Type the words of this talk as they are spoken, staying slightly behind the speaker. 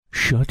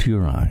Shut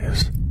your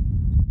eyes.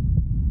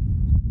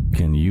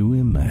 Can you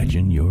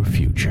imagine your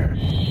future?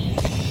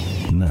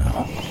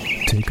 Now,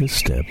 take a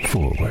step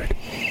forward.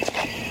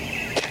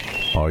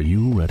 Are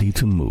you ready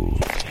to move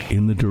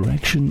in the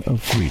direction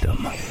of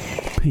freedom,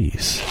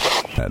 peace,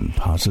 and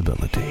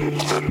possibility?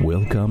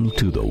 Welcome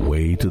to The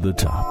Way to the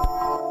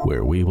Top,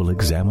 where we will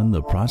examine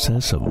the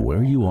process of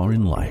where you are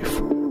in life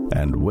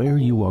and where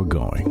you are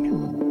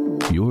going.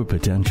 Your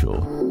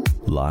potential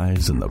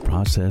lies in the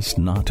process,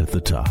 not at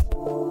the top.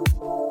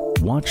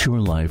 Watch your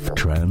life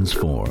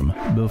transform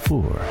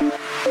before,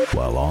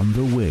 while on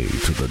the way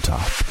to the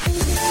top.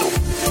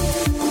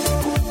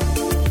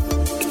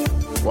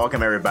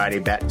 Welcome, everybody,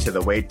 back to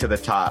The Way to the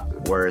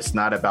Top, where it's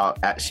not about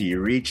actually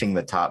reaching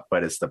the top,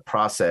 but it's the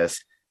process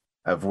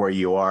of where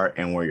you are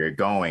and where you're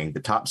going. The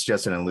top's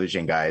just an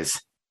illusion, guys.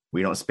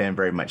 We don't spend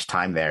very much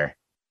time there.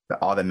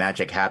 All the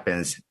magic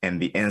happens in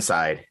the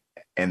inside,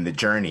 in the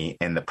journey,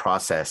 in the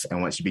process.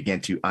 And once you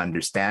begin to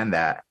understand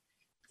that,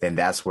 then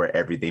that's where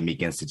everything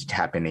begins to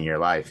happen in your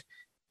life.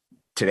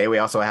 Today, we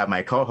also have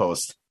my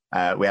co-host.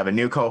 We have a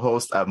new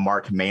co-host of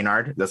Mark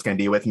Maynard that's going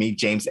to be with me.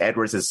 James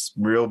Edwards is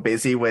real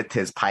busy with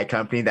his pie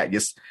company that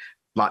just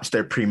launched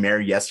their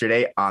premiere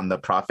yesterday on The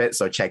Profit.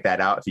 So check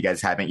that out if you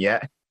guys haven't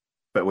yet.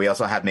 But we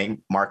also have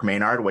Mark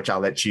Maynard, which I'll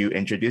let you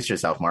introduce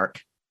yourself, Mark.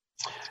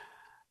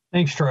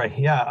 Thanks, Troy.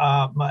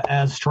 Yeah,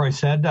 as Troy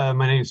said,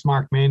 my name is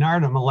Mark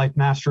Maynard. I'm a life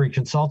mastery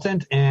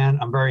consultant, and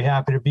I'm very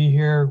happy to be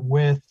here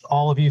with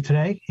all of you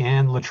today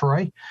and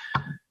LaTroy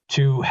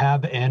to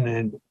have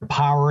an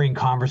empowering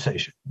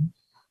conversation.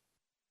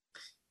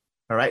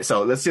 All right,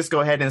 so let's just go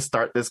ahead and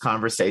start this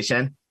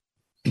conversation.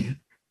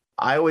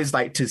 I always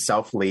like to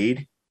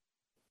self-lead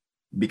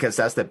because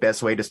that's the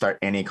best way to start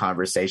any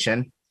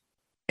conversation,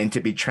 and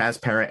to be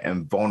transparent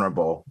and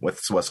vulnerable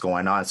with what's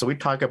going on. So we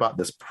talk about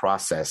this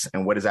process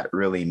and what does that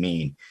really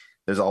mean?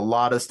 There's a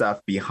lot of stuff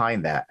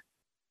behind that.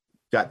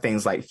 Got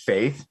things like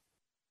faith,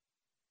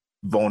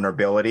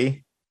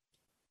 vulnerability,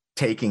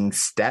 taking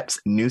steps,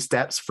 new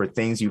steps for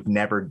things you've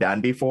never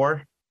done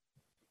before,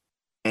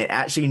 and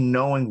actually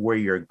knowing where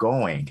you're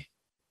going.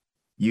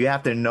 You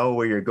have to know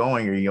where you're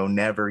going or you'll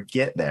never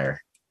get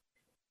there.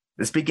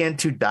 Let's begin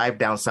to dive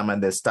down some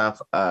of this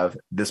stuff of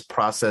this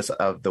process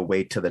of the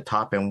way to the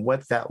top and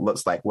what that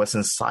looks like, what's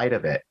inside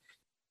of it.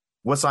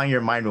 What's on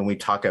your mind when we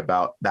talk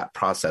about that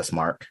process,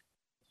 Mark?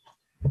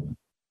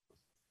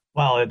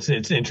 Well, it's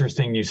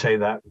interesting you say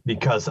that,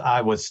 because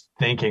I was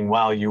thinking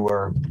while you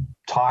were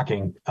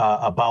talking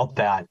about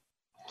that.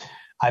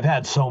 I've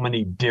had so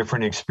many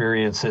different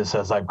experiences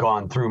as I've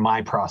gone through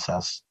my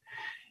process.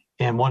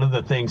 And one of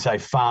the things I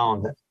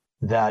found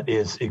that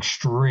is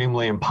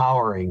extremely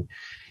empowering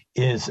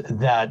is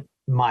that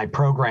my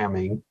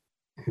programming,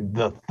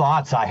 the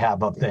thoughts I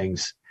have of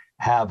things,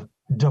 have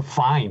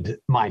defined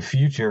my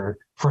future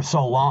for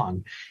so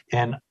long.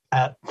 And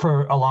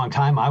for a long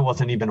time, I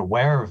wasn't even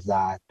aware of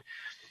that.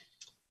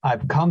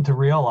 I've come to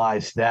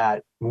realize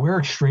that we're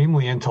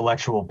extremely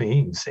intellectual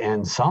beings,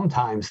 and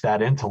sometimes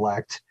that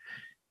intellect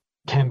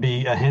can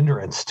be a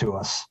hindrance to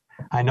us.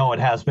 I know it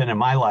has been in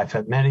my life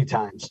at many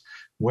times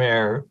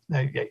where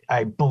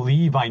I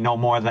believe I know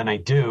more than I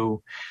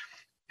do.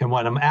 And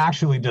what I'm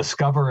actually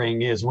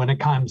discovering is when it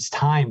comes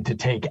time to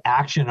take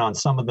action on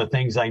some of the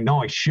things I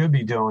know I should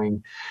be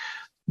doing,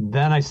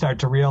 then I start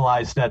to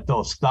realize that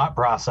those thought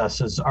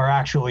processes are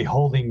actually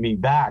holding me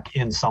back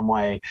in some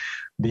way,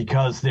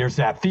 because there's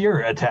that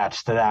fear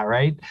attached to that,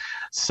 right?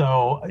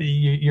 So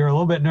you're a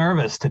little bit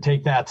nervous to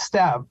take that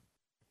step.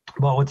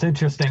 But what's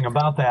interesting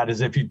about that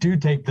is if you do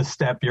take the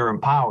step, you're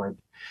empowered.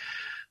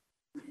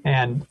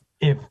 And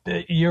if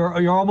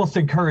you're almost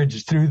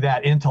encouraged through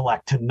that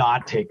intellect to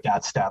not take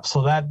that step.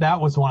 So that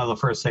was one of the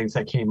first things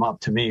that came up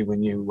to me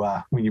when you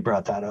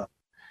brought that up.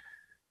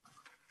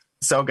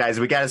 So guys,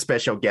 we got a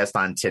special guest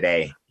on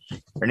today.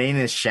 Her name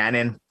is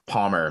Shannon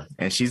Palmer,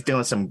 and she's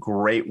doing some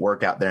great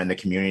work out there in the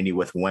community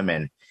with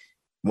women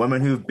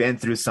who've been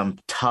through some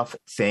tough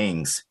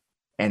things,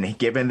 and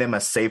giving them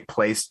a safe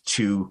place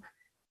to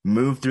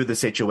move through the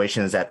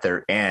situations that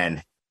they're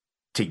in,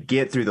 to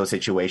get through those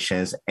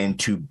situations and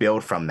to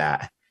build from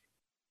that.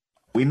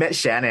 We met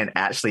Shannon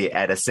actually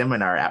at a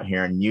seminar out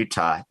here in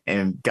Utah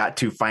and got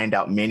to find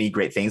out many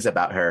great things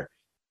about her.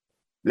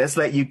 Let's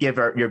let you give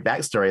your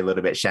backstory a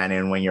little bit,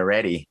 Shannon, when you're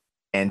ready,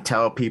 and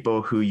tell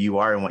people who you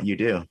are and what you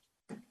do.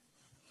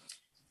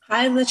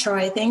 Hi,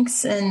 LaTroy.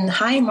 Thanks. And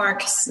hi,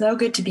 Mark. So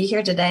good to be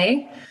here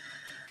today.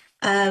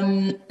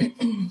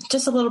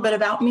 Just a little bit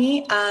about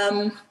me.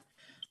 I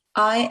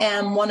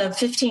am one of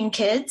 15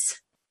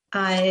 kids.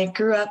 I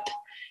grew up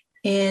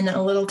in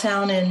a little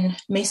town in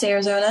Mesa,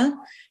 Arizona.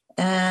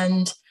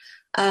 And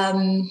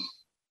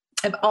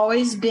I've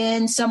always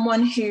been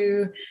someone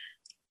who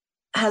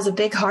has a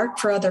big heart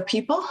for other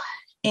people.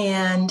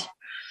 And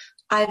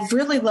I've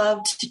really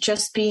loved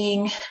just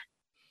being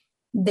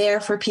there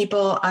for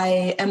people.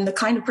 I am the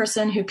kind of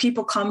person who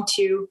people come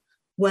to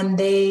when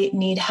they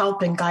need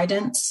help and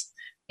guidance.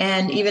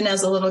 And even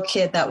as a little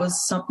kid, that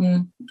was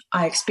something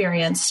I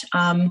experienced.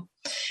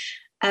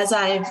 As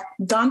I've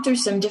gone through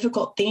some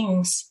difficult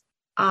things,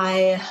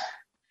 I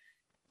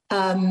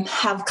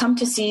have come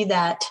to see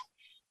that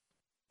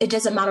it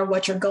doesn't matter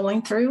what you're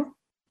going through.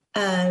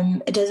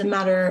 It doesn't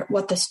matter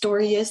what the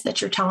story is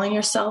that you're telling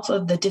yourself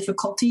of the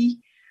difficulty,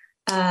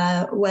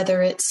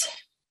 whether it's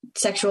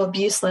sexual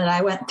abuse that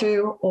I went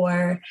through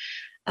or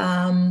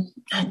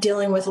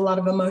dealing with a lot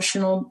of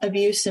emotional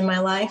abuse in my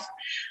life.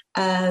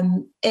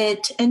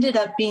 It ended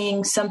up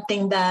being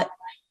something that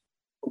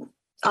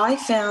I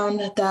found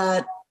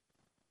that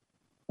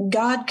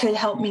God could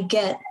help me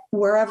get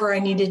wherever I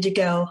needed to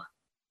go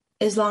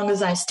as long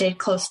as I stayed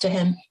close to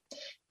him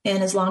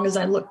and as long as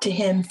I looked to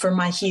him for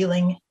my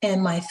healing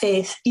and my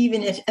faith,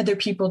 even if other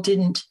people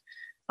didn't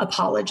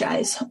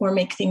apologize or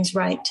make things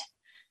right.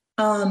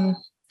 And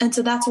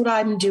so that's what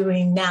I'm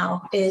doing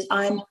now is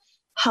I'm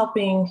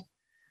helping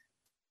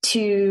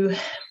to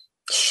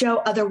show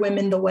other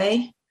women the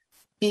way,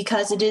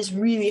 because it is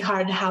really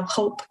hard to have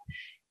hope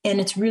and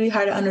it's really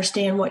hard to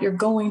understand what you're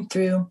going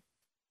through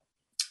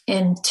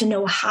and to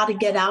know how to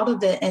get out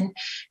of it and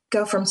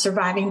go from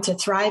surviving to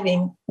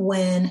thriving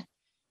when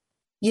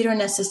you don't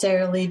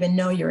necessarily even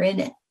know you're in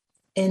it,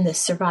 in this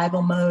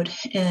survival mode.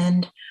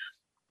 And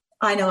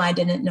I know I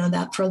didn't know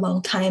that for a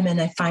long time,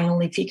 and I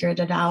finally figured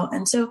it out.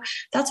 And so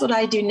that's what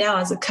I do now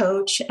as a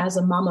coach, as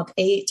a mom of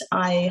 8.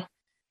 I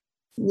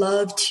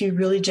love to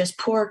really just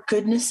pour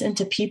goodness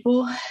into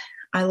people.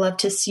 I love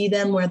to see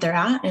them where they're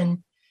at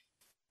and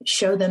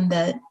show them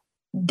that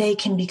they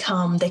can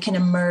become, they can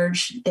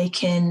emerge, they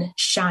can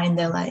shine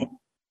their light.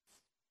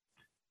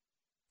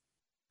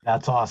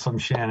 That's awesome,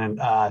 Shannon.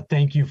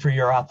 Thank you for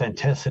your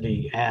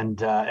authenticity,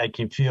 and I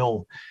can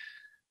feel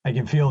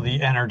the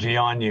energy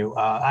on you.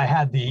 I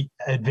had the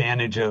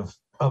advantage of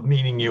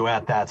meeting you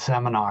at that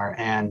seminar,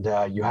 and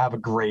you have a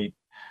great,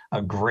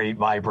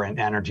 vibrant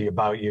energy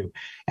about you.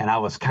 And I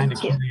was kind of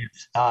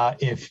curious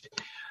if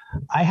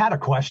I had a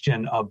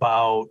question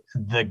about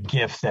the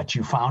gift that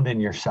you found in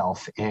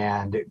yourself.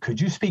 And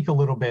could you speak a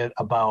little bit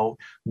about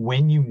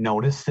when you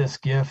noticed this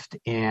gift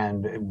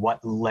and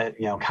what led,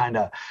 kind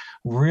of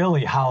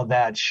really how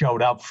that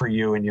showed up for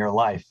you in your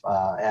life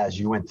as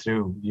you went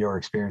through your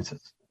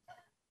experiences?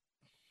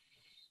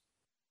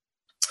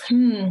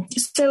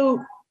 So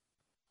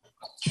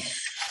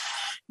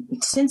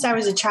since I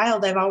was a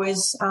child, I've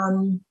always,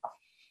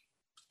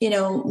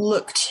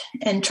 looked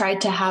and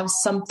tried to have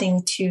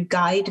something to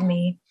guide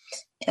me.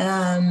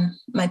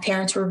 My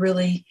parents were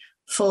really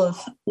full of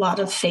a lot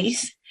of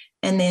faith,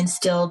 and they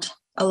instilled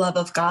a love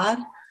of God,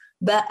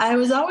 but I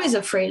was always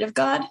afraid of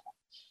God.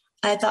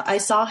 I thought I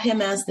saw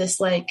him as this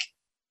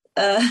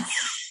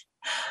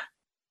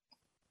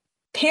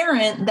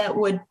parent that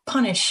would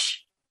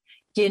punish,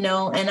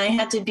 and I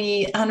had to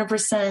be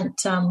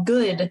 100%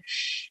 good,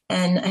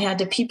 and I had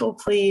to people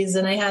please,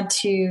 and I had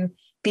to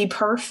be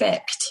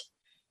perfect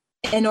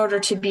in order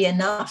to be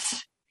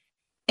enough.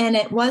 And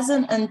it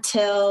wasn't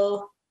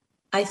until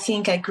I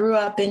think I grew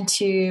up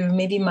into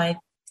maybe my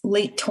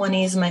late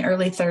 20s, my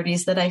early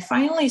 30s, that I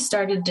finally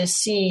started to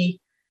see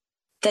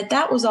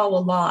that was all a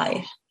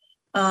lie.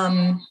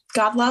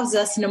 God loves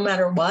us no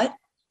matter what.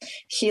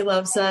 He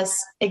loves us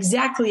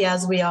exactly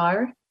as we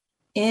are,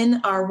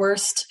 in our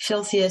worst,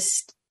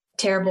 filthiest,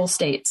 terrible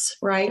states,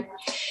 right?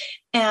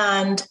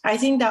 And I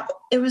think that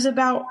it was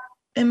about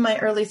in my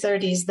early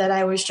 30s that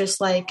I was just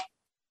like,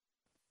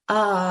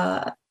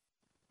 I'm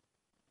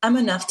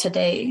enough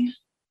today.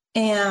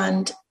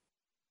 And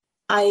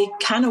I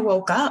kind of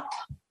woke up.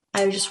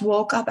 I just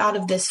woke up out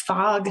of this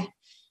fog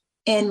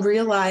and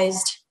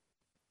realized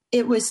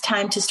it was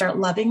time to start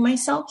loving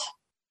myself.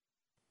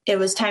 It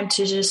was time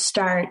to just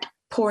start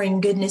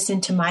pouring goodness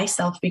into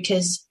myself,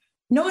 because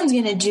no one's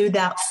going to do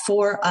that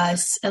for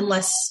us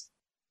unless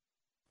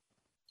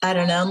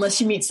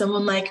you meet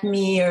someone like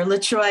me or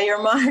LaTroy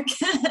or Mark.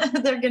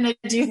 They're going to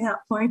do that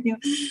for you.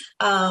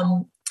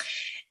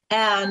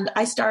 And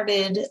I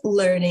started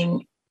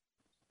learning,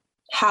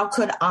 how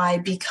could I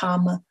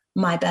become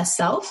my best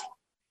self?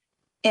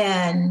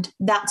 And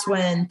that's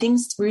when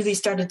things really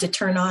started to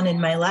turn on in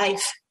my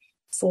life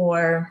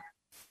for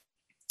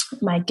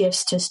my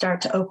gifts to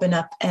start to open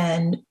up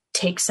and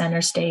take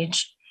center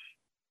stage.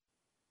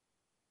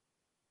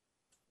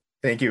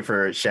 Thank you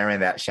for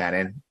sharing that,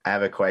 Shannon. I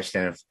have a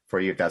question for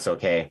you, if that's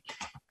okay.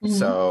 Mm-hmm.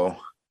 So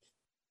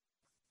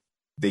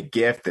the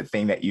gift, the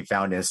thing that you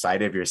found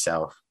inside of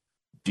yourself,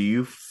 do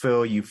you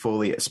feel you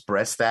fully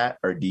express that,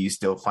 or do you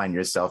still find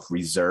yourself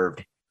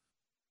reserved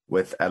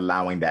with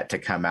allowing that to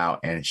come out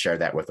and share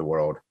that with the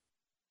world?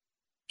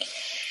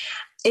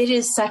 It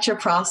is such a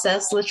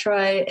process,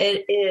 LaTroy.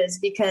 It is,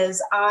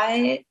 because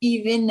I'm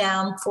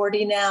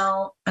 40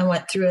 now. I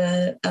went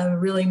through a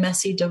really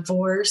messy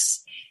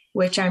divorce,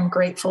 which I'm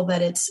grateful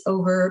that it's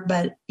over.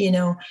 But,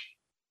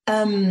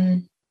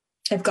 I've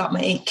got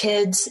my 8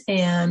 kids,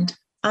 and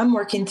I'm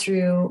working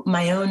through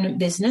my own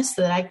business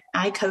that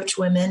I coach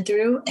women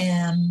through,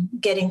 and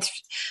getting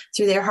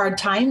through their hard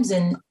times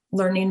and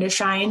learning to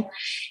shine.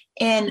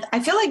 And I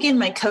feel like in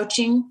my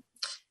coaching,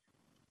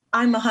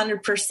 I'm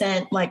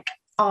 100%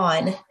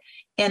 on,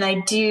 and I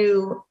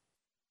do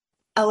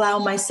allow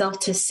myself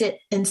to sit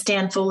and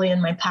stand fully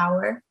in my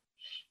power.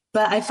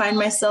 but I find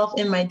myself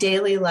in my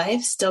daily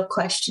life still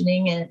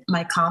questioning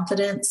my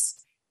confidence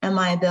and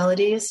my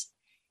abilities.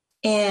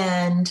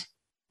 And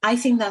I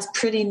think that's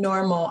pretty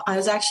normal. I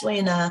was actually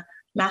in a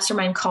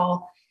mastermind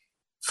call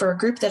for a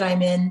group that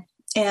I'm in,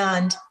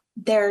 and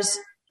there's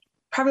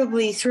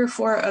probably 3 or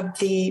 4 of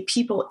the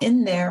people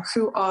in there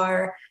who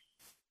are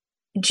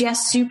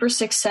just super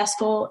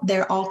successful.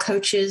 They're all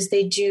coaches.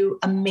 They do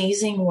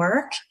amazing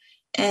work,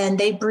 and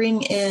they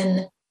bring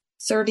in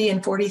 30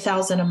 and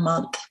 40,000 a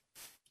month.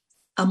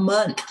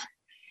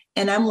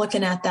 And I'm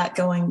looking at that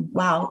going,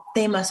 wow,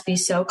 they must be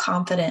so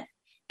confident.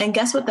 And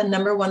guess what? The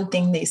number one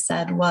thing they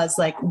said was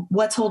like,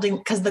 what's holding,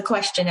 because the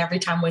question every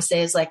time we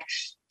say is like,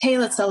 hey,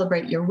 let's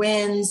celebrate your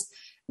wins.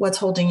 What's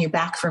holding you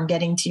back from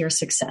getting to your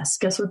success?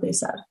 Guess what they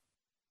said?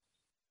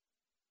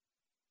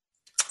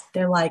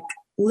 They're like,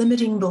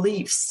 limiting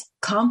beliefs,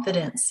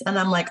 confidence. And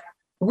I'm like,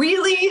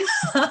 really?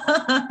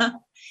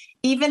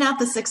 Even at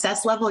the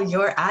success level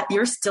you're at,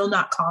 you're still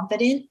not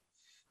confident?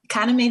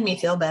 Kind of made me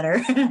feel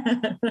better.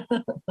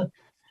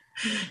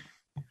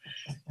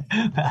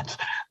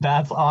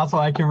 That's awesome.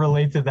 I can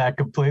relate to that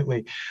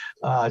completely,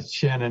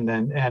 Shannon.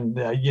 And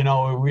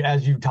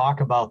as you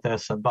talk about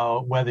this,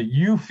 about whether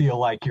you feel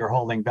like you're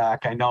holding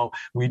back, I know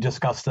we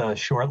discussed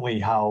shortly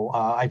how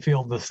I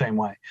feel the same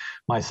way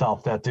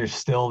myself, that there's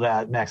still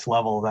that next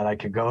level that I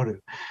could go to.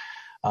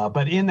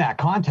 But in that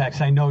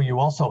context, I know you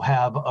also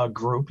have a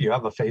group, you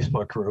have a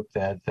Facebook group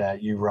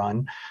that you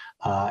run,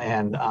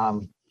 and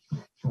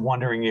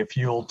wondering if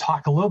you'll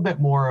talk a little bit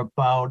more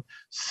about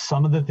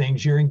some of the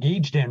things you're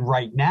engaged in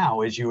right now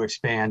as you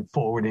expand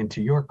forward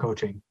into your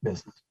coaching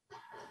business.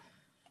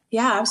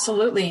 Yeah,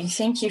 absolutely.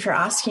 Thank you for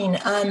asking.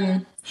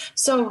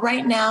 So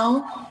right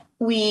now,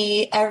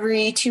 we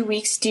every 2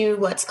 weeks do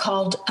what's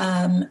called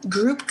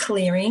group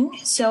clearing.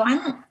 So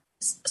I'm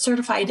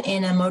certified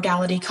in a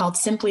modality called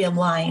Simply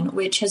Align,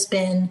 which has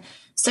been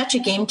such a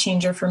game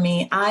changer for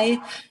me.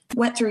 I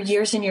went through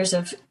years and years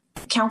of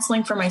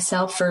counseling for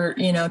myself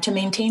to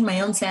maintain my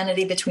own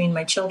sanity between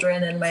my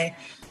children and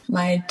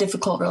my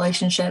difficult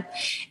relationship.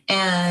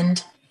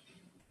 And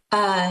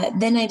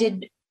then I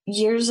did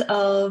years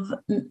of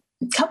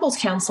couples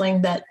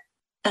counseling that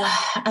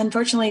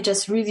unfortunately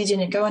just really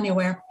didn't go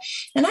anywhere.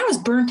 And I was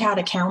burnt out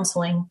of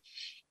counseling,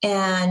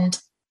 and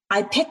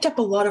I picked up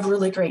a lot of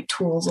really great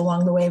tools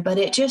along the way, but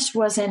it just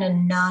wasn't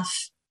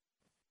enough.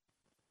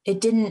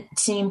 It didn't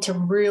seem to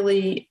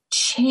really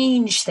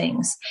change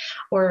things,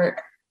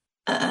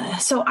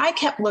 so I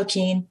kept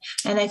looking,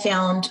 and I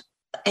found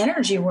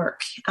energy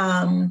work.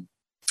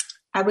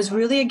 I was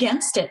really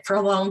against it for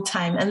a long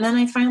time. And then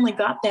I finally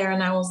got there,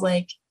 and I was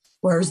like,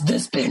 where's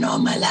this been all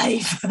my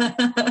life?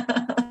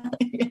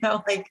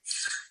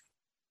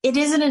 It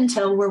isn't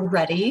until we're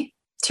ready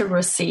to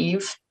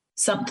receive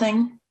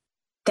something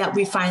that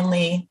we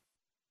finally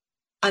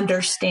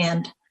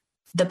understand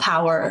the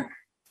power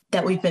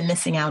that we've been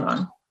missing out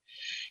on.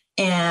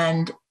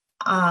 And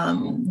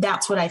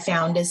that's what I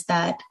found is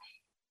that,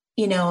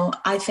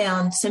 I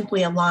found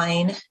Simply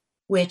Align,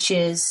 which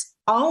is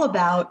all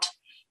about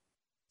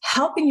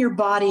helping your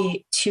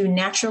body to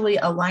naturally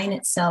align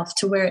itself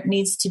to where it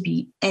needs to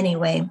be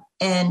anyway.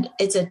 And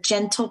it's a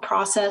gentle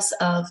process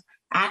of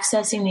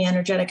accessing the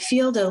energetic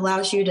field. It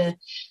allows you to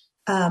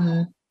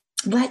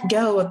let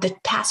go of the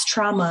past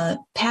trauma,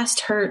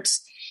 past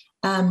hurts,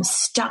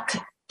 stuck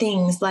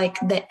things like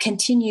that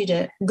continue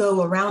to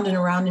go around and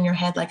around in your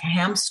head like a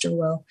hamster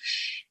wheel.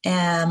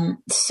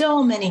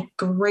 So many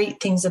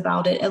great things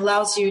about it. It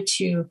allows you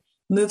to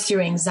move through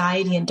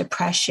anxiety and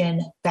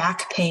depression,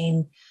 back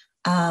pain,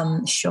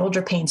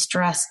 shoulder pain,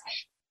 stress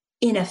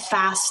in a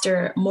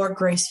faster, more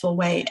graceful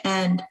way.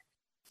 And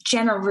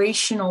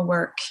generational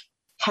work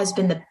has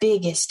been the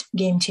biggest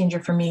game changer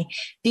for me.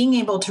 Being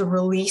able to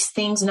release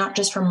things, not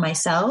just from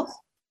myself.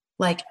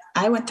 Like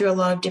I went through a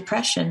lot of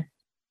depression.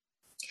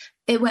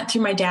 It went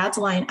through my dad's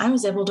line. I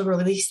was able to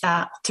release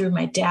that through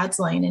my dad's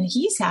line, and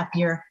he's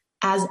happier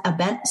as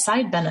a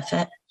side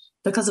benefit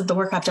because of the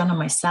work I've done on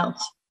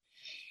myself.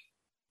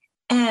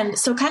 And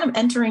so kind of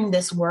entering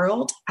this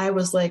world, I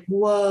was like,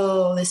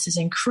 whoa, this is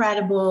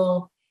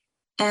incredible.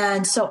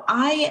 And so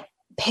I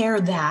pair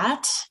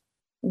that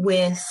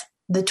with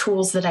the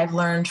tools that I've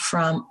learned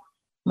from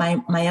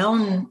my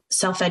own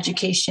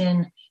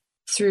self-education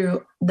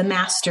through the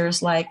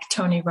masters like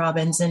Tony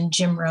Robbins and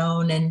Jim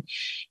Rohn. And,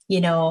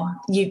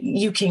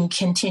 you can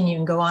continue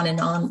and go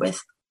on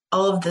with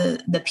all of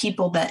the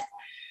people that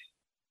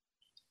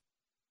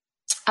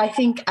I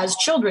think as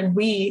children,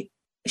 we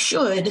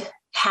should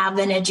have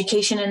an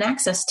education and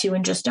access to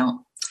and just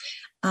don't.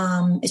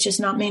 It's just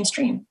not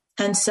mainstream.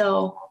 And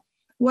so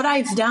what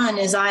I've done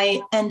is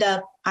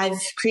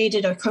I've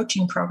created a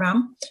coaching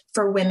program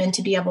for women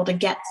to be able to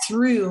get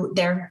through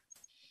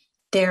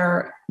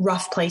their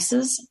rough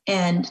places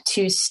and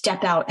to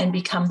step out and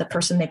become the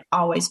person they've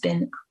always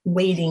been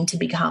waiting to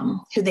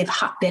become, who they've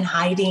been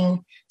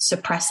hiding,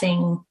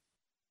 suppressing,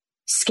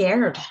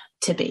 scared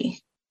to be.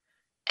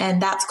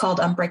 And that's called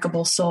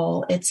Unbreakable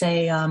Soul. It's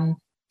a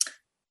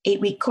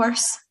 8-week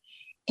course,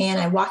 and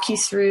I walk you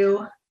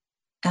through.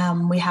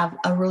 We have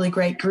a really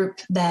great group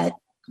that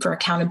for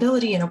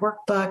accountability in a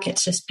workbook.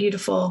 It's just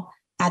beautiful.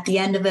 At the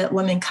end of it,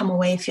 women come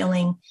away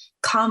feeling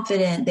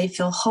confident. They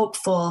feel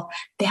hopeful.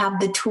 They have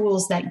the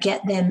tools that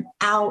get them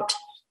out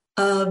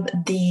of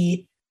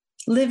the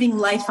living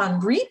life on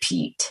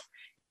repeat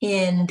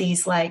in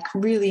these like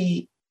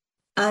really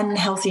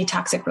unhealthy,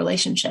 toxic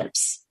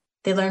relationships.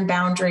 They learn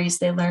boundaries.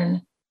 They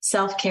learn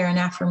self-care and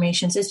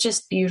affirmations. It's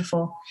just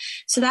beautiful.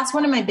 So that's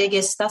one of my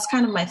biggest, that's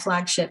kind of my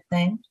flagship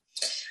thing.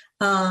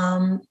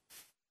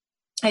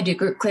 I do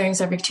group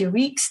clearings every 2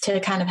 weeks to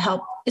kind of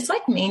help. It's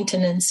like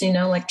maintenance,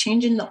 like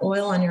changing the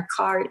oil on your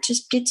car. It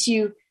just gets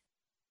you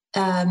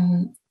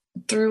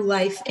through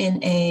life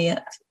in a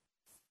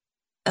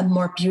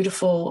more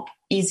beautiful,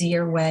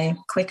 easier way,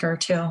 quicker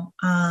too.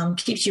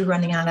 Keeps you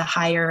running at a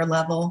higher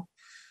level.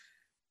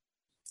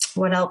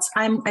 What else?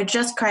 I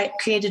just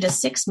created a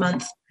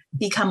 6-month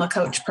Become a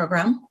Coach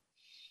program.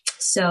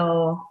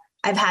 So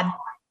I've had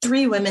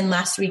 3 women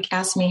last week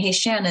ask me, "Hey,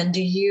 Shannon,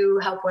 do you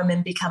help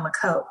women become a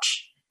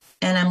coach?"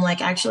 And I'm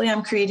like, actually,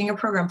 I'm creating a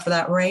program for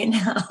that right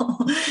now.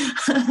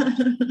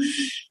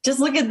 Just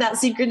look at that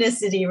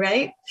synchronicity,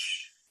 right?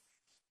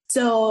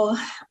 So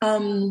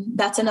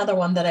that's another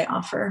one that I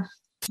offer.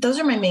 Those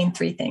are my main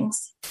 3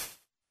 things.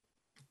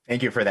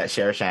 Thank you for that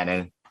share,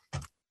 Shannon.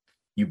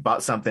 You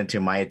brought something to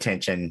my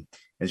attention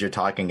as you're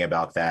talking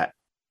about that.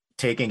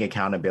 Taking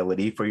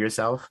accountability for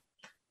yourself,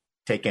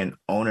 taking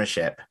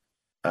ownership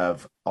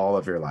of all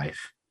of your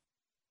life.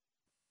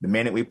 The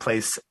minute we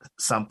place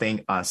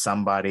something on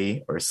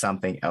somebody or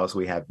something else,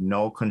 we have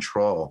no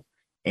control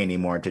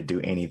anymore to do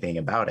anything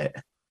about it.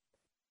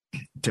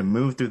 To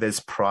move through this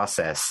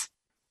process,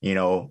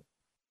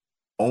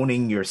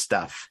 owning your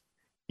stuff.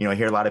 I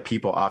hear a lot of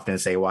people often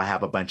say, well, I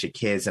have a bunch of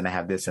kids and I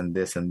have this and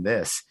this and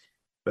this,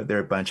 but they're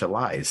a bunch of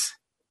lies.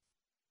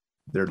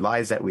 They're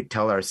lies that we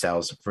tell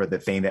ourselves for the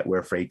thing that we're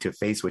afraid to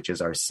face, which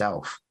is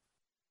ourself.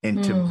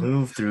 And to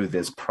move through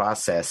this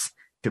process,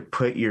 to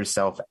put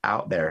yourself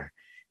out there.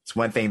 It's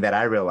one thing that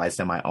I realized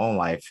in my own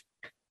life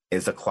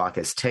is the clock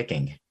is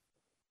ticking.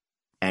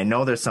 And I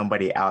know there's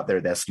somebody out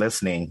there that's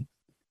listening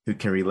who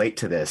can relate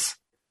to this.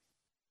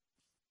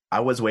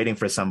 I was waiting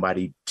for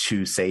somebody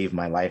to save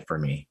my life for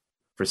me,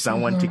 for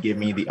someone to give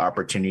me the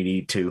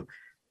opportunity to,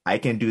 I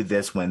can do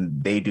this when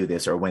they do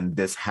this or when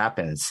this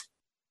happens,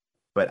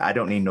 but I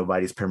don't need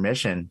nobody's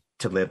permission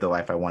to live the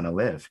life I want to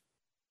live.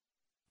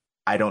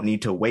 I don't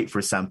need to wait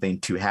for something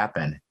to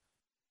happen.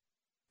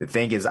 The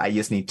thing is, I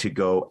just need to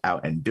go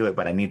out and do it,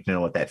 but I need to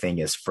know what that thing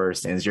is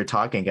first. And as you're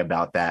talking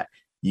about that,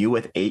 you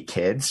with 8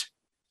 kids,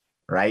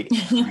 right?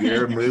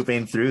 You're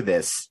moving through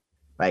this.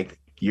 Like,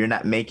 you're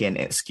not making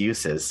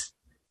excuses.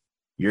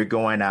 You're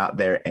going out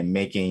there and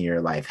making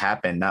your life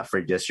happen, not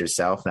for just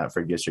yourself, not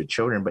for just your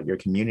children, but your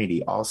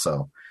community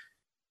also.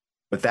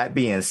 With that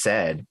being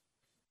said,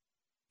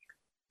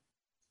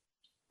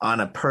 on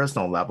a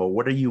personal level,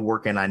 what are you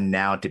working on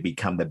now to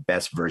become the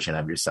best version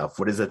of yourself?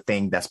 What is the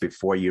thing that's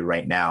before you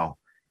right now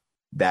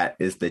that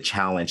is the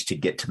challenge to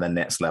get to the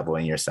next level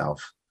in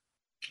yourself?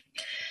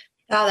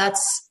 Oh,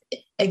 that's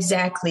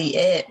exactly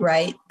it,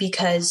 right?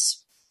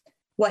 Because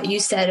what you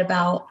said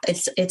about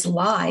it's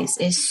lies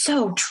is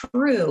so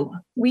true.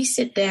 We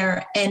sit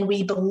there and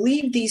we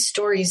believe these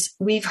stories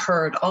we've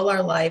heard all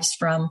our lives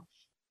from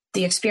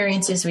the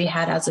experiences we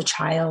had as a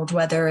child,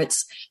 whether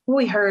it's what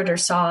we heard or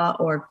saw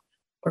or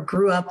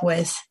grew up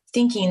with,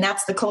 thinking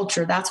that's the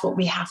culture, that's what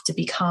we have to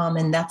become,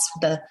 and that's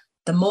the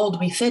mold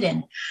we fit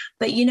in.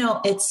 But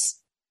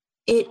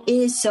it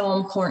is so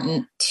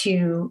important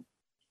to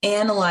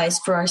analyze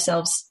for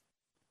ourselves,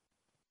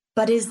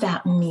 but is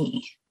that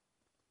me?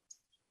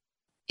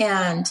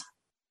 And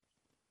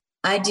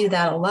I do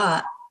that a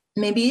lot,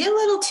 maybe a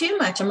little too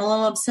much. I'm a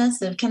little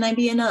obsessive. Can I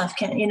be enough?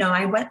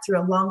 I went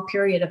through a long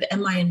period of,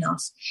 am I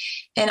enough?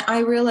 And I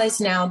realize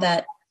now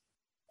that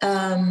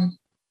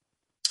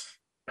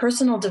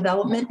personal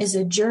development is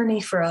a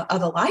journey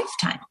of a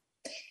lifetime,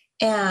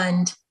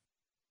 and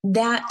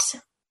that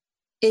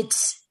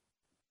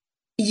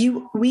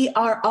we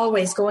are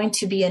always going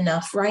to be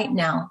enough right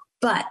now,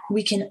 but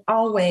we can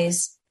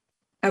always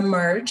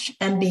emerge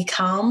and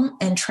become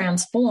and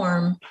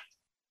transform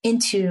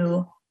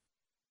into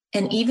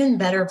an even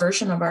better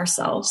version of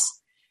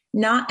ourselves,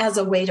 not as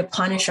a way to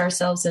punish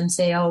ourselves and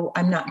say, oh,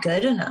 I'm not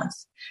good enough,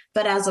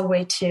 but as a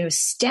way to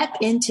step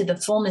into the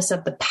fullness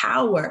of the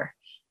power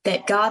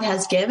that God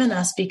has given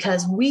us,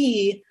 because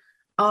we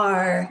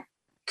are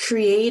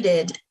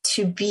created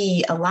to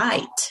be a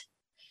light.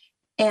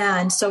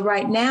 And so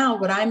right now,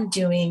 what I'm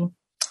doing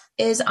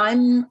is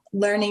I'm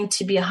learning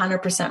to be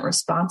 100%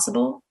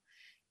 responsible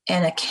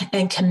and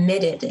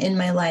committed in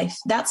my life.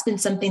 That's been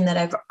something that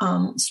I've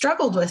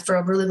struggled with for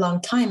a really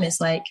long time, is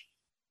like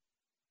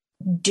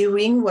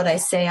doing what I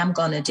say I'm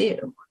going to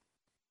do,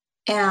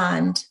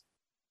 and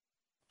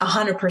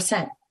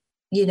 100%,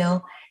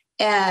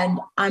 and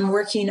I'm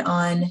working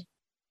on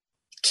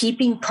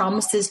keeping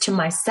promises to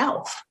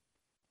myself,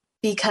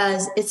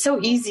 because it's so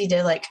easy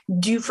to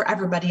do for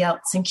everybody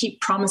else and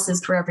keep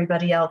promises for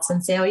everybody else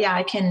and say, oh yeah,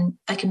 I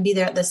can be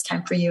there at this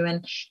time for you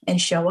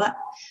and show up.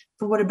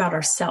 But what about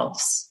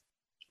ourselves?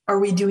 Are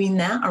we doing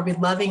that? Are we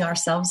loving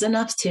ourselves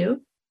enough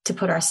too, to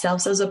put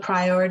ourselves as a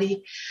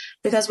priority?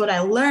 Because what I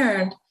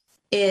learned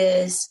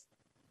is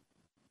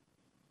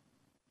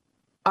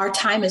our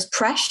time is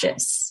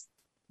precious.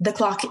 The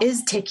clock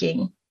is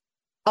ticking.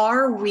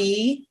 Are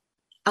we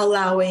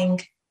allowing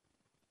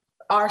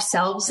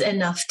ourselves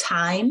enough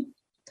time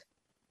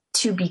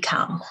to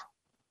become?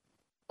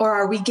 Or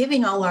are we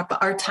giving all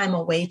our time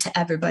away to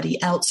everybody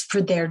else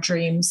for their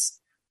dreams,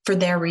 for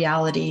their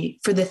reality,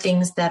 for the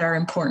things that are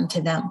important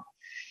to them?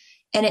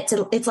 And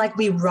it's like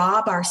we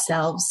rob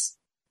ourselves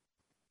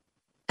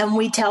and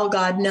we tell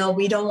God, no,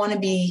 we don't want to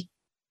be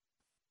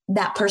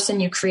that person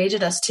you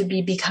created us to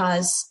be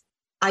because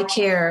I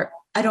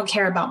don't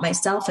care about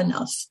myself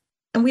enough.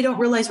 And we don't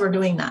realize we're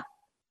doing that.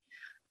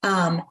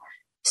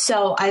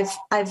 So I've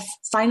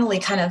finally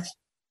kind of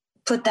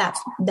put that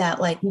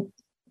like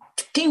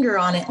finger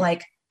on it,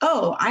 like,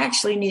 oh, I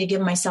actually need to give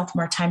myself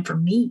more time for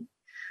me.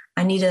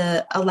 I need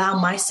to allow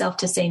myself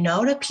to say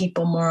no to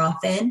people more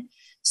often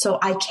so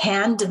I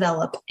can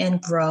develop and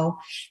grow.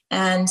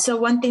 And so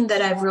one thing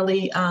that I've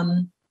really,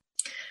 a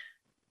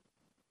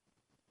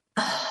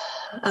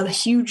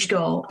huge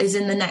goal is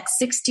in the next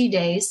 60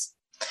 days.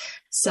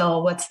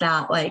 So what's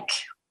that, like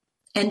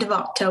end of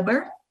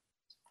October?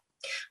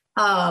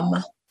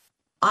 I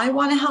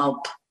want to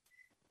help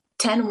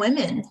 10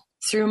 women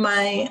through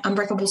my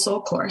Unbreakable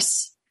Soul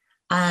course.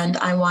 And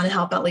I want to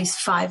help at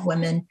least 5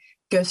 women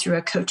go through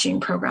a coaching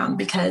program,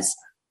 because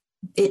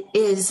it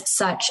is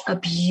such a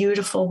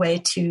beautiful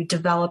way to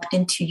develop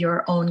into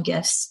your own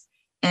gifts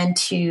and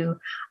to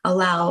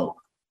allow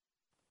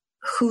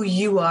who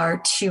you are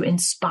to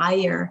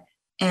inspire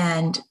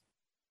and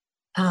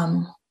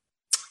allow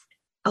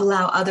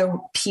other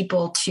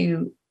people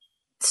to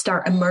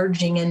start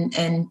emerging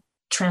and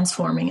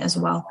transforming as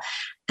well.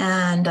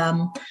 And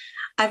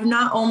I've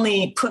not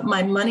only put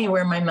my money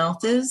where my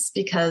mouth is,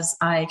 because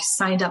I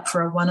signed up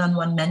for a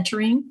one-on-one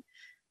mentoring.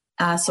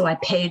 So I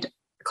paid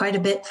quite a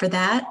bit for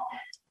that,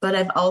 but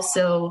I've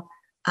also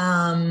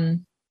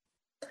kind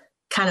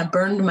of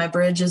burned my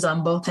bridges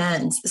on both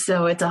ends.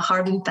 So it's a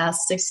hard and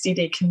fast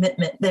 60-day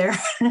commitment there.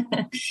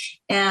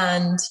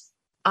 And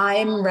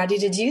I'm ready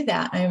to do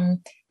that.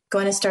 I'm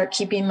going to start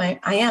keeping my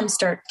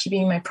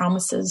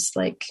promises,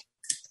 like,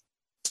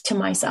 to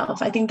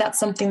myself. I think that's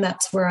something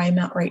that's where I'm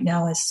at right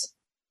now, is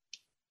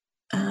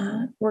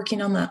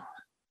working on that.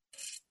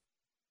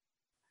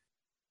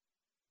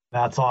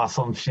 That's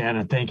awesome,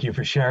 Shannon. Thank you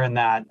for sharing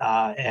that.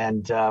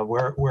 And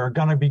we're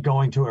going to be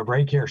going to a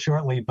break here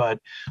shortly. But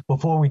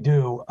before we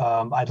do,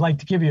 I'd like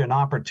to give you an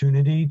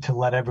opportunity to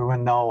let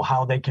everyone know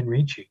how they can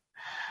reach you,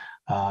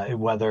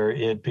 whether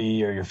it be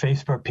your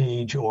Facebook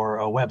page or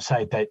a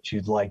website that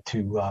you'd like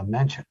to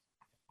mention.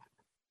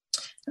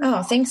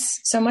 Oh, thanks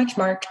so much,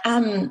 Mark.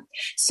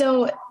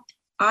 So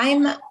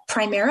I'm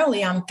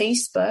primarily on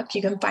Facebook.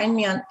 You can find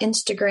me on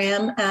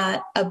Instagram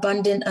at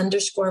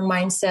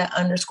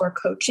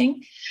abundant_mindset_coaching,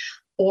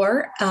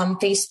 or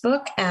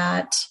Facebook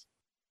at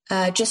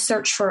just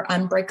search for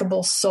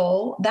Unbreakable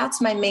Soul. That's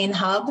my main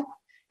hub.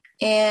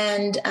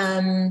 And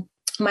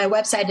my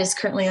website is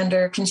currently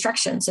under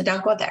construction, so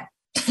don't go there.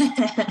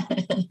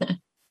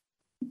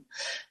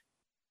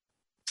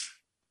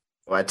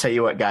 Well, I tell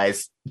you what,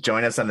 guys,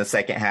 join us on the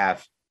second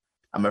half.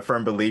 I'm a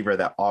firm believer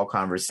that all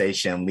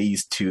conversation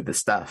leads to the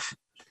stuff.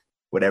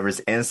 Whatever's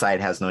inside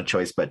has no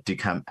choice but to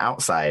come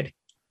outside.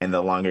 And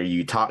the longer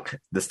you talk,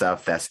 the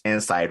stuff that's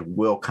inside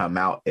will come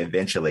out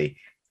eventually.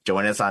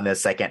 Join us on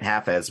this second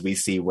half as we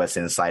see what's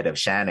inside of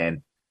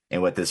Shannon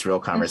and what this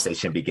real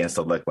conversation begins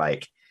to look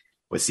like.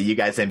 We'll see you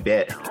guys in a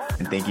bit.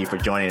 And thank you for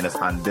joining us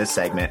on this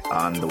segment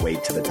on The Way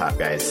to the Top,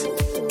 guys.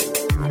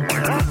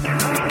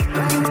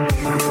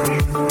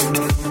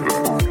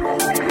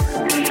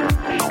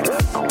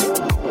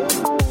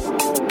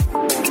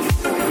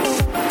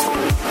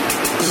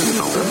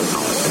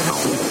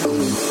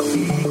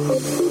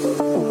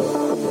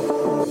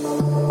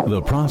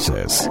 The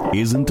process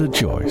isn't a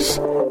choice.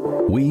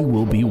 We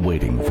will be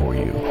waiting for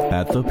you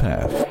at the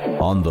path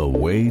on the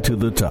way to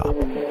the top.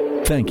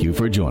 Thank you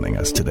for joining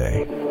us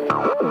today.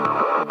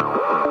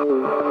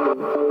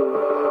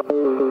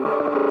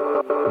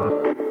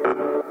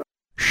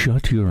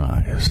 Shut your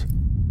eyes.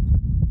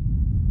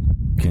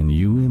 Can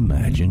you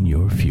imagine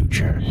your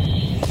future?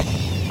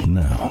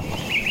 Now,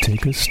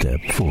 take a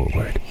step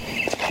forward.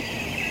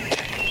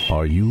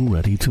 Are you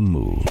ready to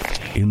move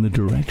in the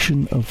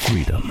direction of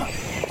freedom,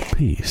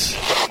 peace,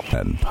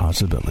 and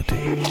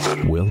possibility?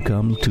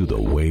 Welcome to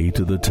The Way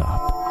to the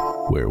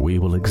Top, where we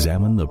will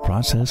examine the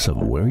process of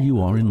where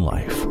you are in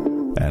life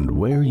and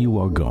where you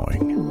are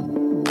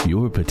going.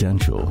 Your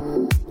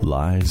potential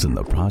lies in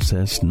the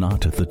process,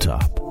 not at the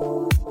top.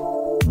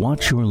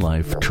 Watch your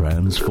life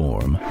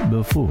transform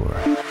before,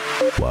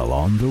 while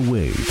on the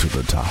way to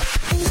the top.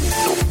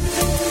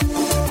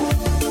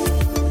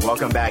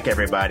 Welcome back,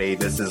 everybody.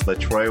 This is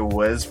LaTroy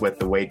Woods with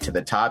The Way to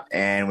the Top,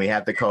 and we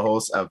have the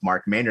co-host of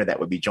Mark Maynard that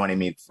would be joining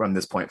me from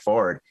this point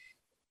forward.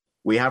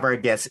 We have our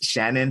guest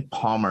Shannon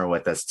Palmer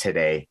with us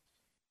today.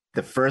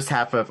 The first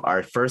half of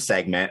our first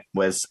segment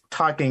was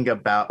talking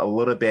about a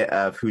little bit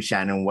of who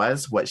Shannon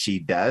was, what she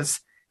does,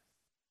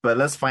 but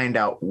let's find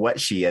out what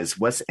she is,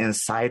 what's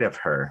inside of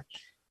her.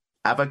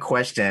 I have a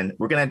question.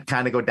 We're going to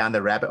kind of go down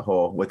the rabbit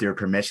hole with your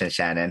permission,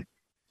 Shannon.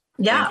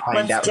 Yeah, and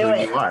find let's out do who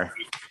it. you are.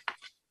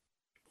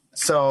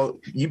 So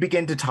you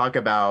begin to talk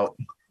about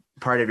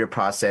part of your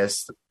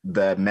process,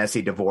 the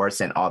messy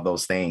divorce and all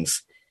those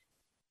things.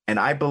 And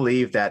I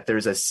believe that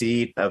there's a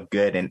seed of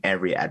good in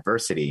every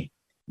adversity,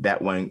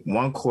 that when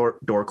one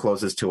door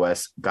closes to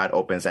us, God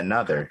opens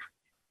another.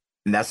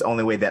 And that's the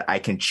only way that I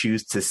can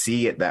choose to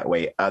see it that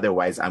way.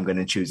 Otherwise, I'm going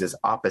to choose this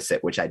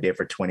opposite, which I did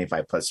for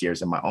 25 plus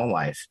years in my own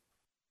life.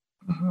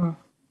 Mm-hmm.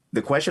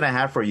 The question I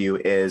have for you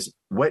is,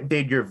 what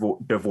did your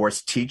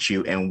divorce teach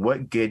you, and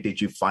what good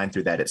did you find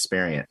through that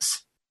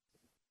experience?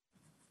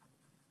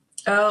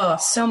 Oh,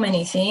 so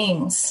many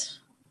things.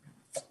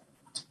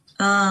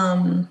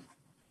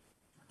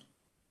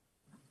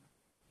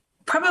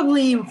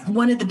 Probably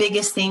one of the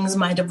biggest things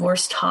my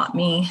divorce taught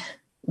me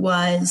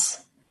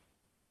was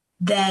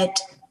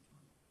that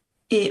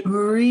it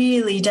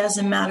really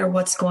doesn't matter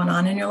what's going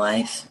on in your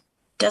life.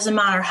 Doesn't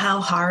matter how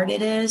hard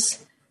it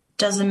is.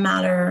 Doesn't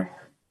matter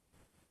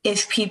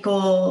if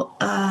people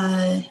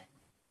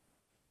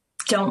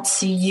don't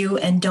see you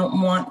and don't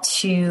want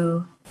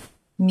to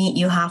meet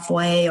you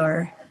halfway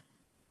or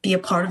be a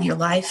part of your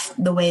life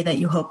the way that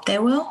you hope they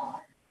will.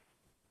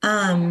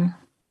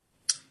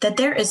 That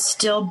there is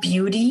still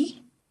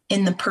beauty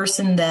in the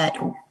person that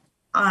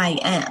I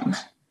am.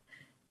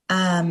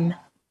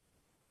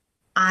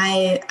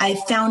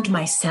 I found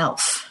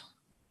myself.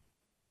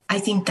 I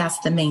think that's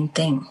the main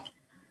thing.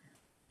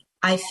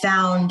 I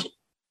found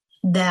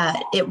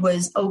that it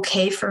was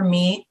okay for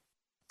me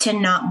to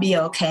not be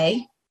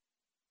okay.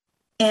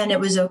 And it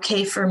was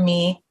okay for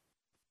me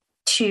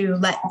to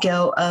let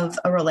go of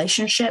a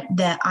relationship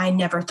that I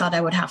never thought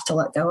I would have to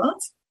let go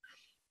of.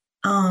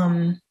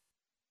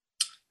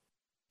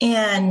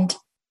 And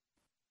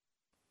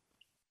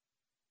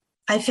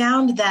I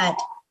found that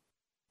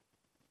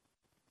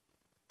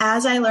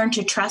as I learned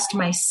to trust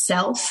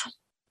myself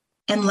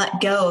and let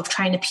go of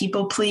trying to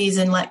people please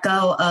and let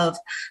go of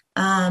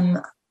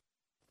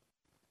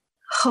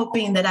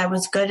hoping that I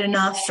was good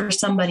enough for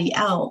somebody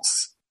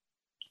else,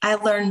 I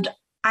learned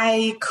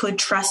I could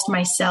trust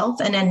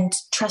myself. And in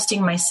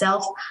trusting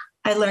myself,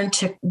 I learned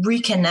to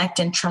reconnect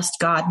and trust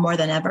God more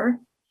than ever.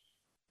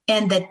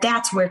 And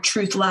that's where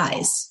truth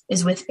lies,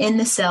 is within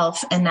the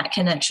self and that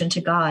connection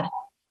to God.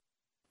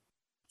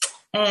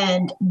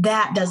 And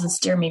that doesn't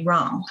steer me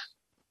wrong.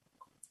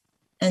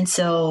 And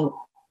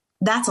so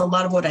that's a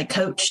lot of what I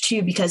coach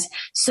too, because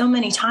so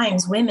many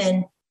times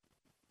women,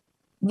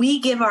 we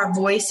give our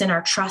voice and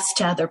our trust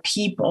to other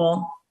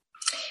people,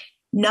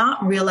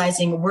 not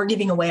realizing we're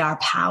giving away our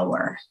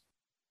power.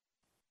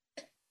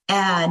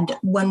 And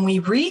when we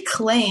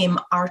reclaim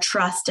our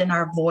trust and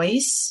our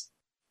voice,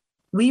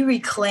 we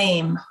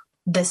reclaim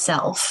the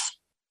self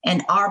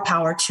and our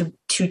power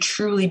to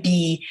truly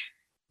be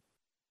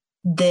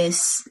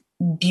this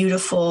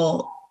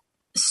beautiful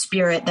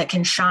spirit that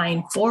can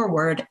shine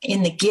forward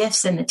in the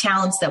gifts and the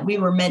talents that we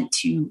were meant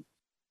to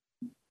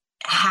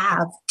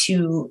have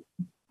to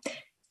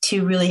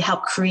really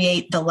help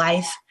create the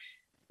life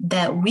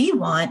that we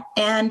want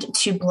and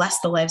to bless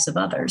the lives of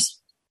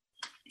others.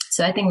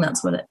 So I think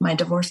that's what my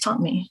divorce taught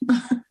me.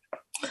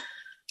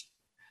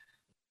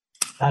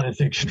 That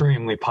is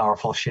extremely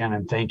powerful,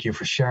 Shannon. Thank you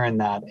for sharing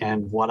that.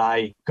 And what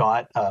I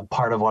got,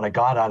 part of what I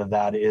got out of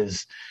that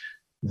is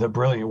the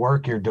brilliant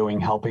work you're doing,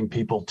 helping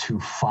people to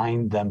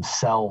find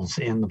themselves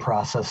in the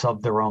process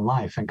of their own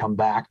life and come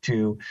back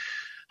to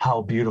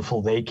how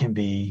beautiful they can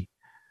be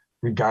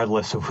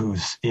regardless of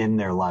who's in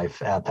their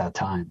life at that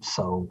time.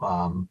 So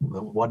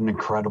what an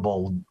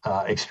incredible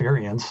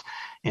experience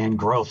and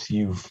growth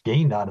you've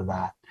gained out of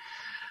that.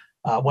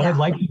 What I'd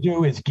like to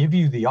do is give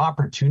you the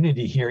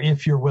opportunity here,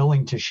 if you're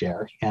willing to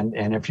share, and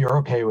if you're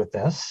okay with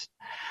this,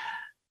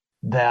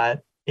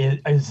 that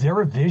is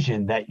there a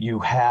vision that you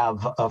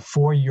have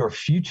for your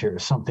future,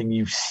 something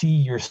you see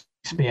you're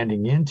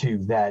expanding into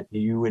that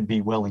you would be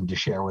willing to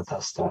share with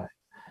us today?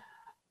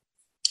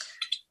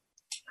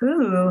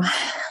 Ooh,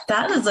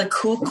 that is a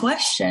cool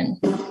question.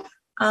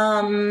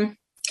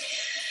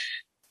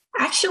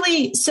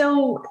 Actually,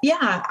 so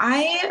yeah,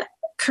 I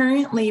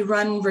currently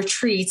run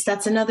retreats.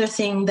 That's another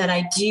thing that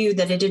I do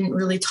that I didn't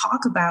really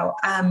talk about.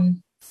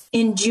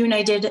 In June,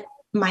 I did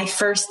my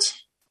first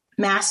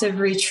massive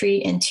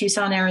retreat in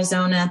Tucson,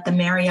 Arizona at the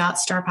Marriott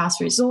Star Pass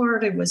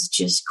Resort. It was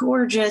just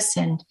gorgeous.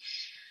 And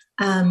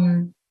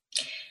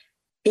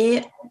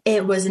it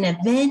was an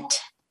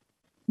event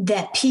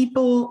that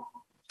people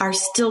are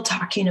still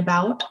talking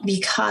about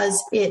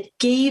because it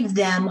gave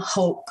them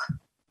hope.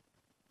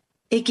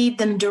 It gave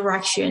them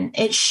direction.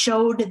 It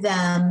showed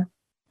them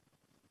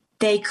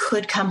they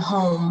could come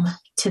home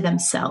to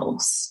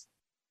themselves.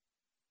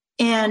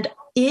 And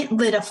it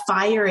lit a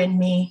fire in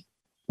me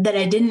that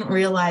I didn't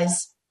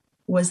realize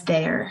was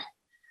there.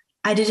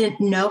 I didn't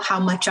know how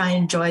much I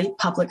enjoy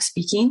public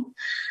speaking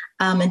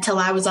until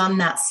I was on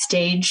that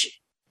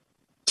stage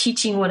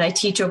teaching what I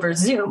teach over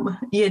Zoom,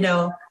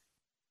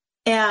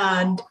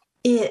 and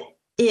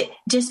it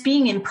just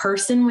being in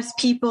person with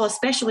people,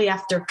 especially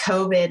after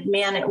COVID,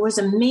 man, it was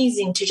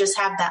amazing to just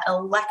have that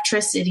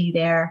electricity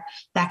there,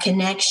 that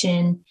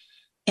connection,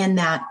 and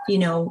that,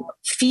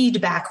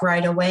 feedback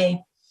right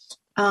away.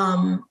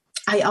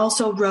 I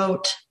also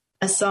wrote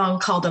a song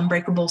called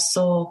Unbreakable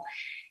Soul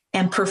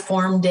and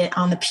performed it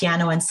on the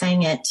piano and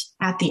sang it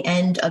at the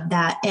end of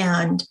that.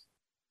 And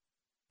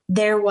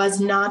there was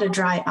not a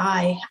dry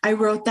eye. I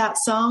wrote that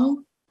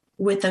song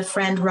with a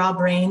friend, Rob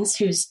Rains,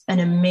 who's an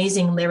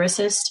amazing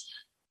lyricist,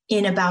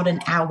 in about an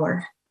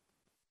hour.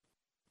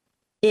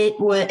 It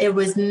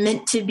was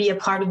meant to be a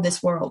part of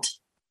this world.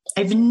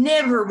 I've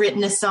never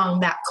written a song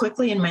that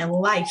quickly in my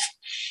life.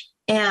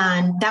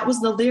 And that was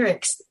the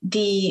lyrics.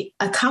 The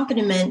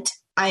accompaniment,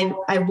 I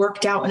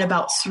worked out in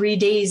about 3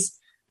 days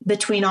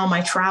between all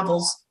my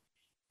travels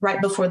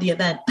right before the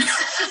event.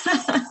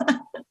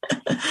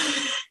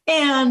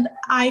 And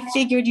I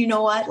figured, you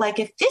know what, like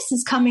if this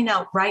is coming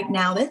out right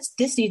now,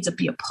 this needs to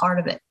be a part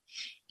of it.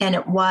 And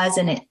it was,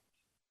 and it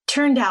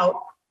turned out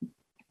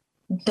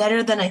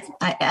better than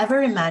I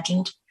ever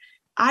imagined.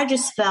 I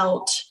just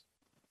felt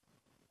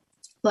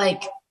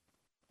like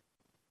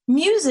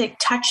music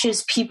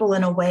touches people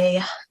in a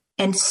way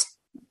and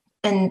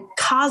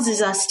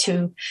causes us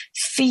to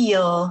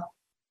feel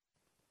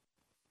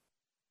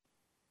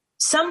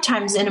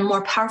sometimes in a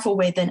more powerful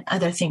way than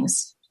other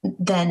things,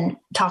 than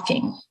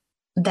talking,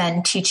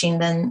 than teaching,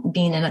 than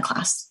being in a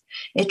class.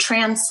 It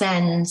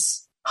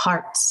transcends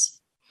hearts.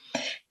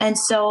 And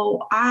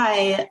so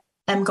I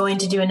am going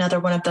to do another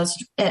one of those.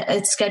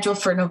 It's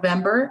scheduled for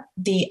November.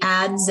 The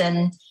ads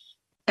and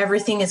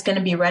everything is going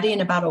to be ready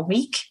in about a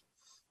week.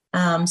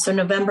 So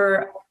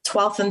November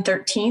 12th and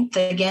 13th,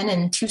 again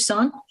in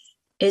Tucson,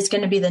 is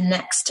going to be the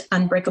next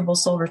Unbreakable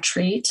Soul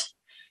retreat.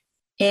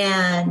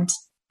 And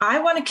I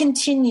want to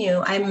continue.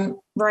 I'm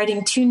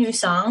writing 2 new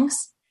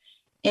songs,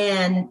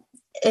 and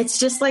it's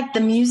just like the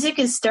music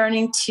is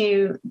starting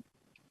to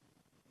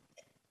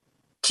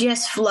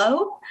just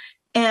flow.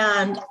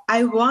 And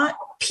I want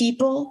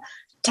people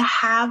to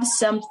have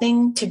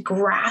something to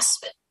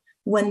grasp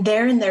when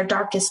they're in their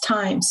darkest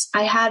times.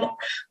 I had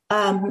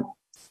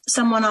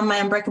someone on my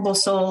Unbreakable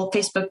Soul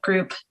Facebook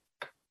group.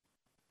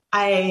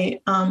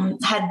 It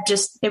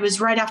was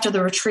right after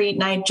the retreat,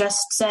 and I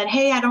just said,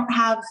 hey, I don't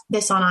have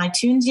this on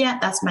iTunes yet.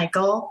 That's my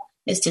goal,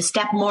 is to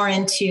step more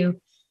into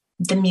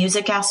the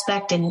music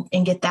aspect and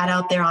get that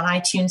out there on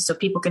iTunes so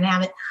people can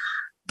have it.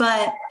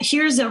 But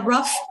here's a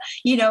rough,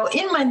 in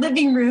my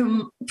living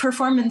room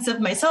performance of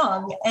my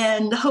song,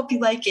 and hope you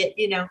like it,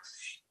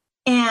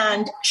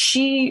 And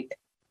she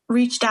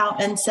reached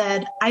out and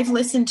said, I've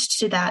listened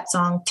to that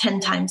song 10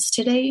 times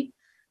today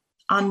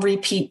on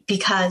repeat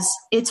because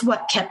it's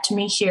what kept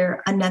me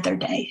here another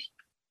day.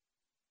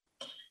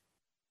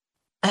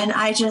 And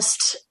I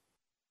just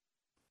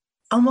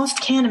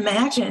almost can't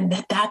imagine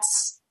that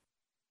that's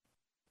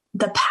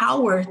the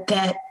power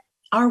that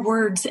our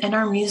words and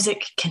our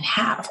music can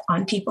have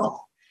on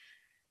people.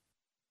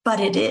 But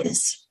it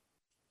is.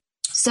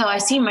 So I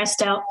see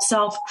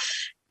myself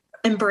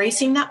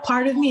embracing that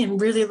part of me and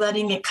really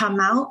letting it come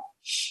out,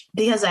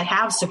 because I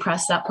have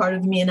suppressed that part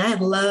of me and I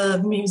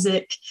love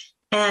music.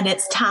 And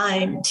it's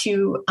time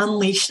to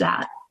unleash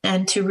that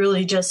and to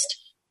really just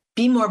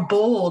be more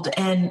bold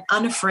and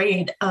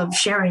unafraid of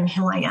sharing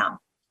who I am.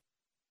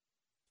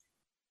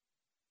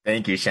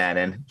 Thank you,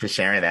 Shannon, for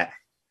sharing that.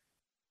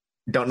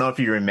 Don't know if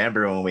you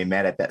remember when we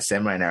met at that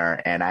seminar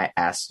and I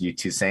asked you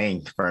to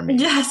sing for me.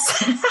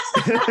 Yes.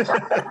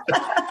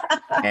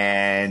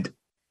 And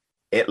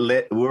we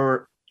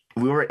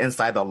were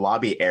inside the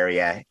lobby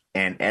area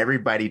and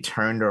everybody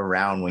turned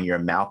around when your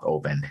mouth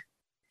opened.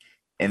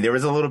 And there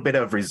was a little bit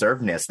of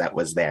reservedness that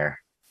was there.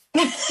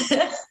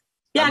 Yeah,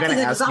 I'm going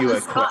to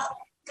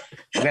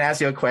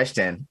ask you a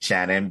question,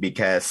 Shannon,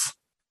 because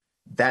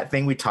that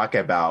thing we talk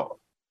about,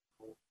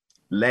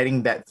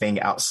 letting that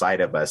thing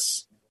outside of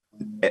us,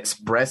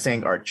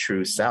 expressing our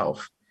true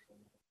self.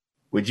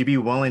 Would you be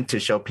willing to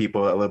show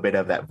people a little bit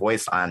of that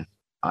voice on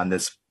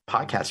this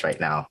podcast right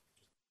now?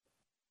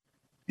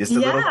 Just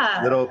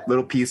a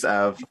little piece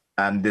of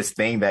this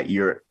thing that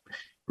you're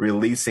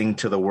releasing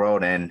to the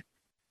world and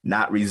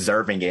not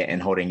reserving it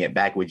and holding it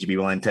back. Would you be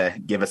willing to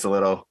give us a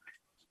little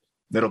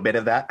bit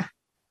of that?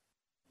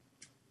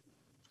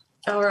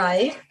 All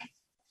right.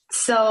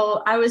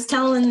 So I was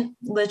telling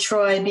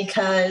LaTroy,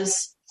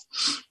 because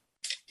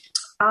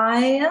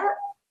I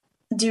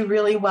do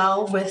really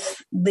well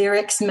with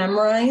lyrics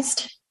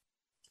memorized,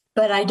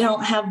 but I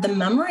don't have them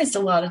memorized a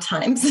lot of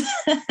times.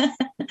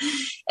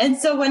 And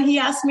so when he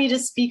asked me to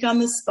speak on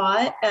the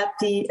spot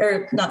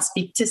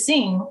to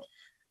sing,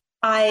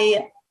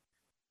 I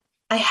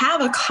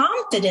have a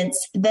confidence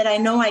that I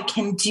know I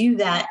can do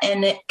that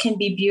and it can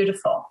be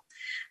beautiful,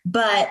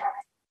 but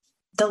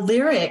the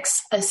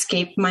lyrics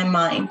escaped my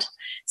mind.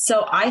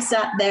 So I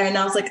sat there and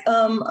I was like,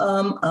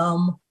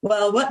 well,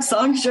 what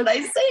song should I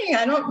sing?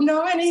 I don't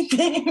know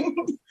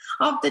anything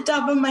off the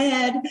top of my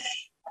head.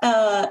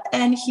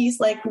 And he's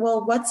like,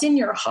 well, what's in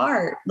your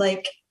heart?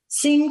 Like,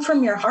 sing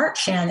from your heart,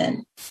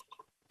 Shannon.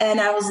 And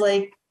I was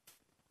like,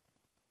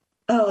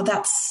 oh,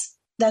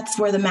 that's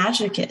where the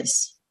magic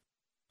is.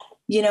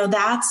 You know,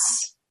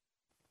 that's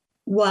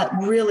what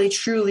really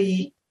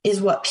truly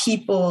is what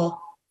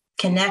people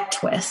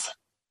connect with.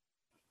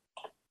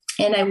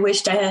 And I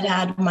wished I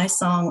had my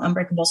song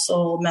Unbreakable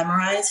Soul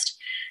memorized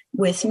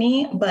with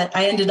me, but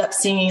I ended up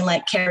singing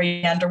like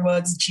Carrie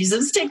Underwood's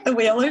Jesus Take the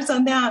Wheel or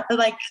something.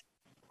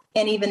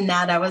 And even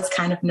that, I was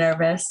kind of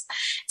nervous.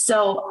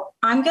 So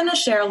I'm going to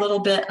share a little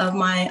bit of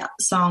my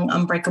song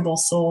Unbreakable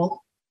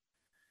Soul,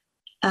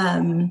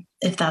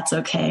 if that's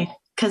okay,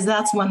 because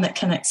that's one that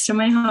connects to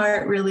my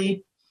heart,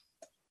 really.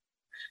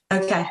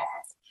 Okay.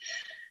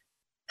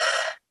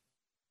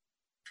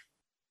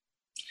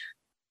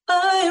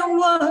 I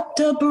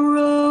walked a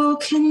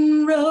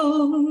broken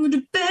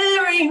road,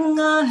 bearing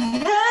a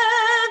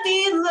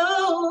heavy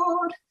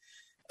load.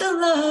 The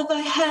love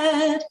I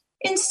had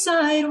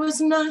inside was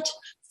not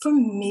for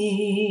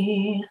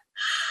me.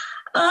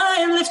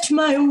 I lift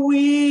my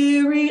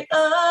weary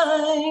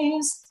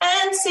eyes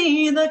and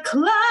see the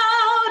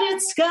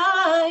clouded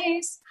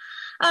skies.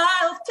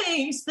 I'll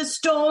face the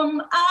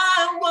storm,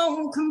 I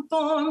won't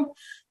conform.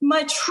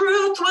 My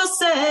truth will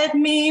set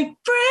me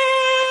free.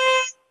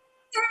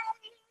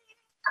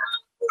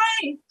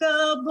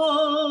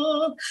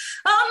 Unbreakable,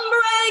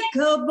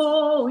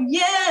 unbreakable,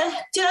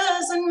 yeah,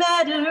 doesn't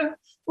matter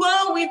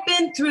what we've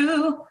been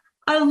through.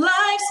 Our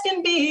lives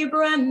can be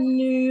brand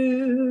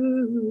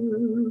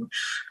new.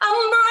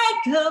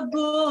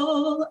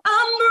 Unbreakable,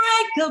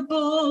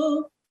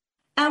 unbreakable,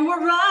 and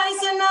we're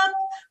rising up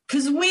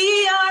 'cause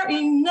we are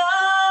enough.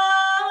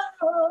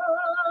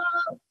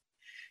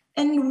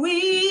 And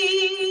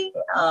we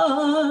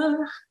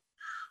are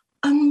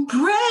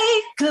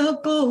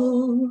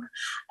unbreakable,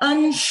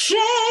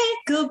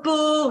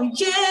 unshakable,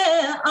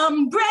 yeah,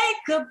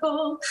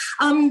 unbreakable,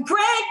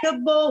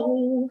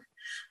 unbreakable,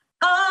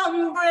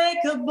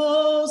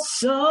 unbreakable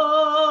soul.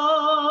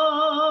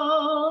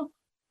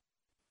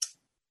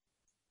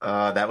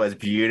 Oh, that was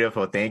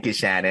beautiful. Thank you,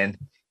 Shannon.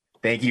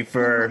 Thank you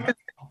for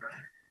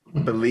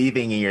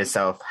believing in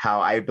yourself, how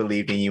I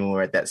believed in you when we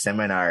were at that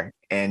seminar,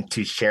 and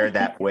to share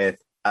that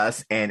with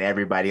us and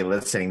everybody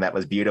listening. That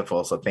was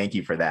beautiful. So thank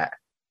you for that.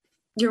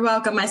 You're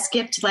welcome. I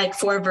skipped like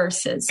 4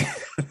 verses,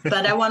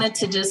 but I wanted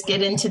to just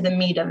get into the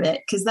meat of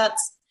it because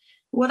that's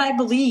what I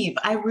believe.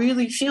 I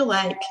really feel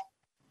like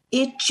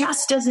it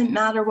just doesn't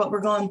matter what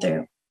we're going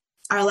through.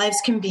 Our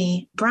lives can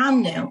be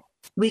brand new.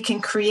 We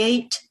can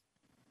create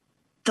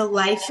the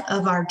life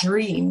of our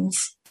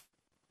dreams.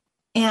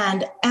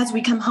 And as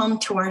we come home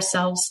to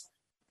ourselves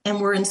and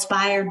we're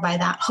inspired by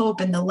that hope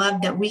and the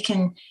love that we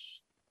can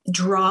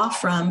draw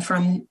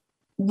from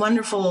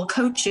wonderful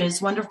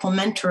coaches, wonderful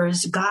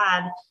mentors,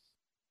 God,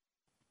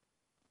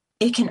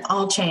 it can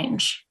all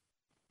change.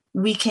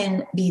 We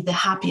can be the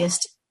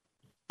happiest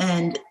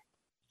and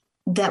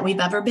that we've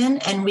ever been,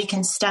 and we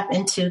can step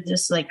into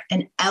this like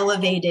an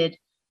elevated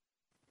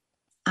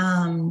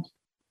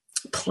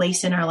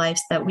place in our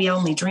lives that we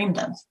only dreamed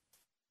of.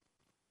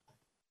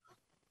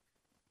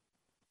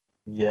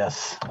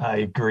 Yes, I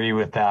agree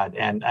with that.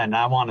 And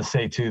I want to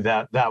say too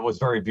that was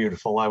very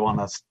beautiful. I want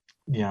to,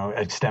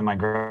 extend my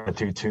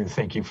gratitude too.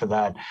 Thank you for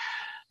that. Thank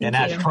and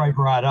you. As Troy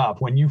brought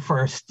up, when you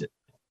first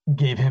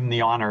gave him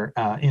the honor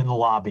in the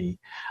lobby,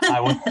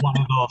 I was one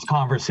of those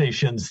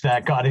conversations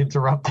that got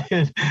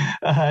interrupted.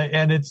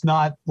 And it's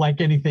not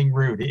like anything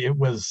rude. It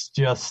was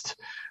just,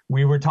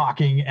 we were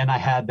talking and I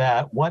had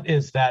that, what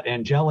is that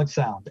angelic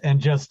sound? And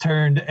just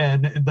turned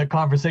and the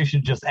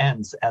conversation just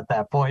ends at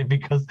that point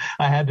because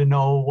I had to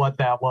know what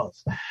that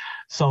was.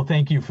 So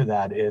thank you for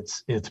that.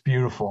 It's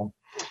beautiful.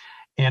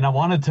 And I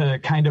wanted to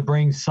kind of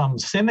bring some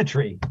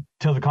symmetry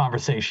to the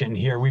conversation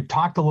here. We've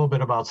talked a little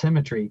bit about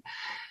symmetry,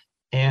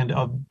 and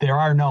there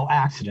are no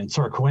accidents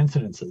or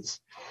coincidences.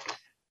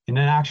 And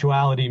in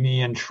actuality,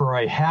 me and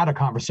Troy had a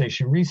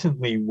conversation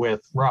recently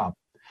with Rob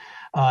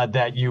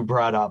that you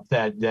brought up,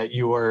 that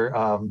you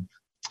were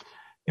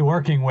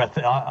working with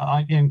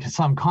in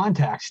some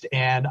context.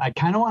 And I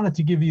kind of wanted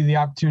to give you the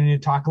opportunity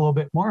to talk a little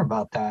bit more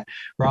about that.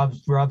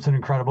 Rob's an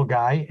incredible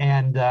guy,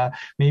 and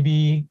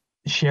maybe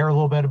share a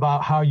little bit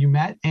about how you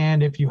met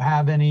and if you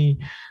have any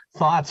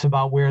thoughts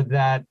about where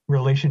that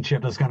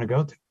relationship is going to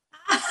go to.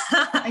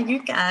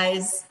 You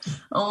guys,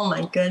 oh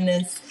my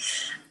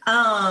goodness.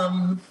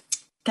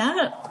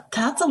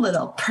 That's a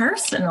little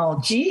personal.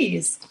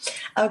 Geez.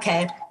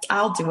 Okay,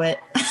 I'll do it.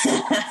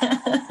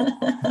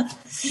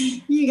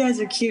 You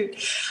guys are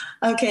cute.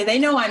 Okay, they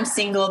know I'm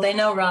single. They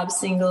know Rob's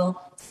single.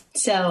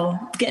 So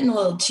getting a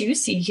little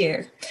juicy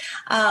here.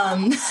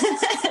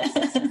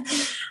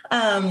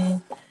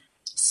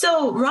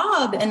 So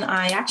Rob and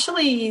I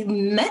actually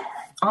met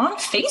on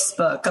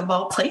Facebook of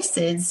all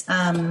places.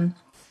 I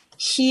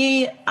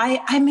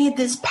made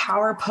this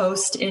power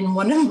post in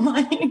one of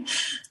my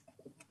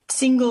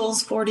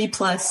singles 40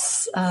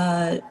 plus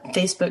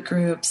Facebook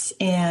groups.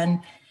 And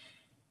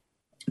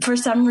for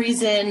some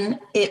reason,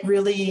 it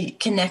really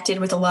connected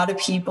with a lot of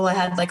people. I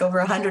had like over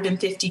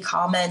 150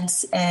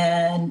 comments,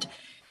 and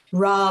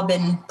Rob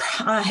and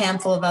a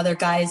handful of other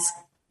guys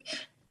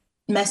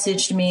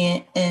messaged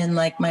me in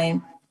like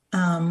my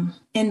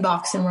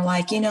inbox and were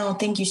like,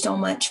 thank you so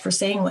much for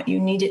saying what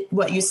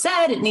you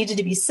said. It needed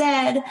to be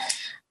said.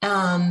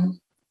 And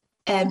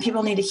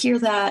people need to hear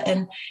that.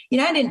 And,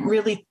 I didn't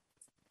really,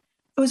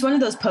 it was one of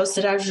those posts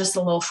that I was just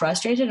a little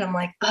frustrated. I'm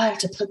like, I have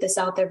to put this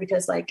out there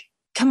because like,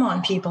 come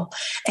on, people.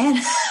 And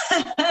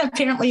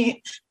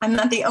apparently I'm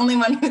not the only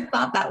one who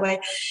thought that way.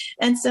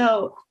 And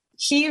so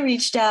he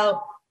reached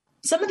out.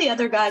 Some of the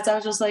other guys, I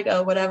was just like,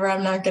 oh, whatever.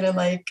 I'm not going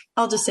to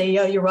I'll just say,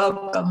 yo, you're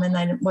welcome. And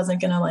I wasn't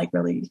going to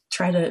really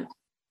try to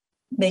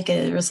make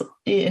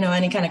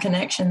any kind of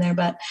connection there.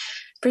 But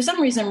for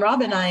some reason,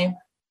 Rob and I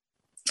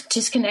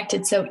just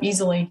connected so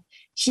easily.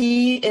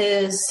 He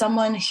is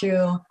someone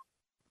who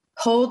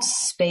holds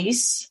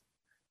space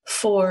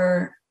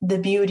for the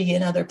beauty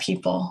in other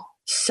people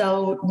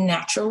so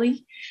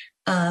naturally.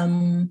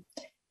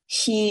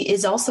 He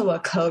is also a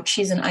coach.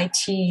 He's an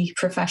IT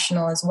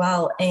professional as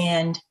well.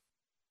 And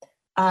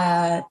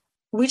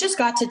we just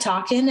got to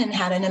talking and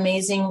had an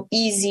amazing,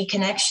 easy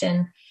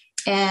connection.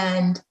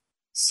 And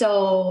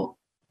so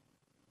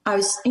I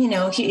was,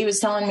 he was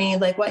telling me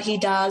like what he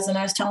does, and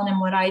I was telling him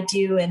what I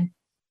do. And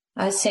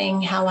I was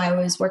saying how I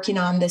was working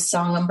on this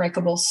song,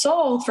 Unbreakable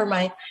Soul, for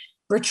my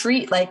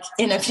retreat, like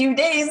in a few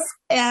days.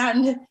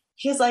 And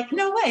he was like,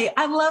 no way,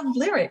 I love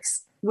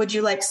lyrics. Would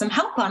you like some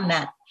help on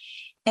that?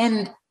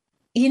 And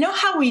you know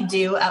how we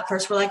do at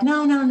first, we're like,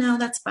 no,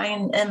 that's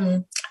fine.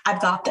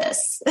 I've got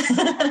this,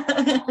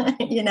 I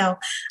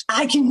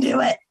can do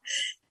it.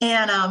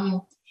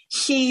 And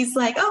he's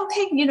like, oh,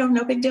 okay,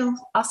 no big deal.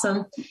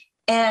 Awesome.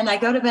 And I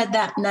go to bed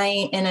that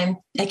night and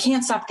I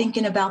can't stop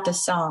thinking about the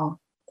song.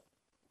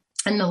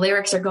 And the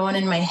lyrics are going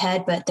in my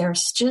head, but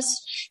there's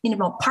just,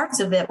 parts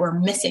of it were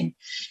missing.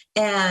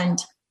 And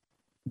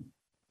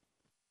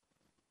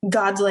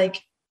God's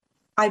like,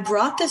 I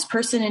brought this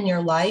person in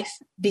your life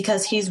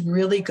because he's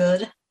really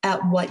good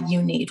at what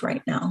you need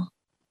right now.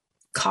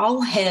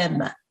 Call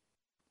him.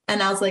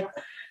 And I was like,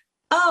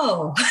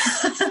 oh,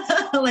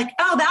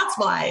 that's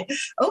why.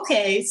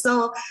 Okay.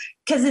 So,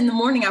 because in the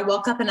morning I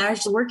woke up and I was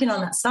just working on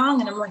that song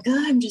and I'm like,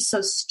 oh, I'm just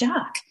so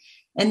stuck.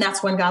 And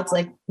that's when God's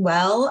like,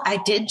 well, I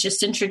did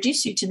just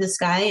introduce you to this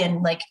guy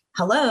and like,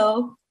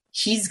 hello,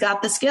 he's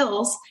got the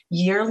skills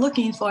you're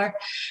looking for.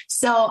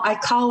 So I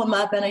call him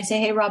up and I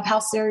say, hey, Rob, how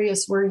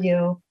serious were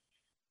you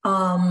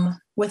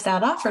with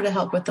that offer to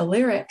help with the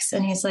lyrics?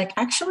 And he's like,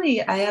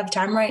 actually, I have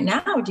time right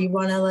now. Do you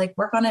want to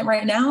work on it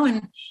right now?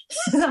 And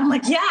I'm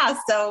like, yeah.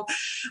 So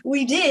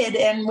we did.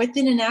 And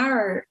within an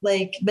hour,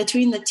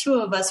 between the two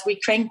of us, we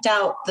cranked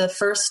out the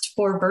first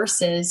 4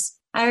 verses.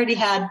 I already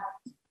had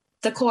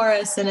the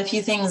chorus and a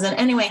few things. And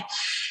anyway,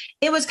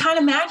 it was kind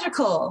of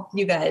magical,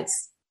 you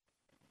guys.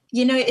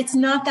 It's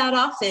not that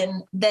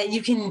often that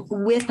you can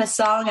whip a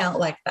song out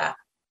like that.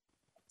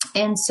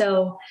 And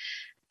so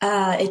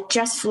it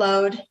just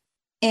flowed,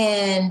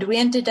 and we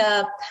ended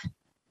up,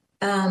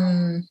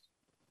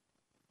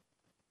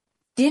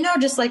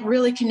 just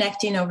really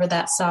connecting over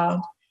that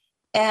song.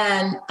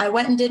 And I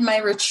went and did my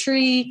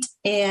retreat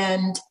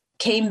and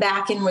came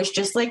back and was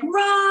just like,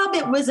 Rob,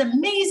 it was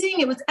amazing.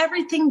 It was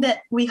everything that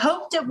we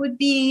hoped it would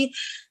be.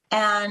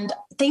 And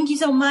thank you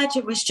so much.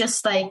 It was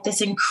just like this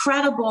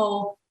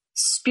incredible,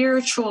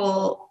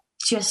 spiritual,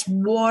 just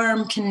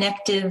warm,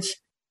 connective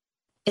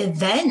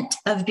event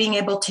of being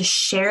able to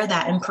share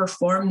that and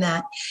perform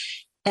that.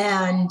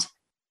 And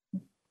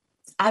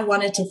I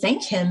wanted to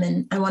thank him,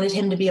 and I wanted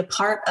him to be a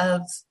part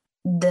of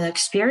the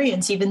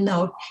experience, even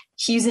though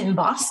he's in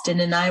Boston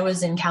and I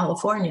was in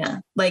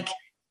California.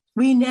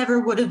 We never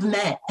would have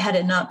met had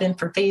it not been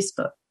for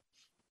Facebook.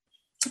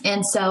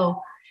 And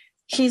so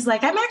he's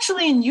like, I'm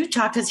actually in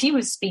Utah, because he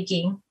was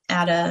speaking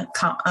at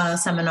a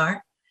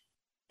seminar.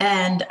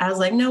 And I was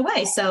like, no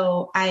way.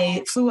 So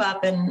I flew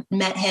up and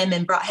met him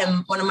and brought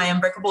him one of my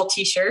Unbreakable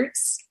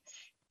t-shirts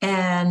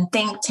and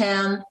thanked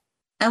him.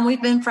 And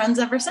we've been friends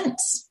ever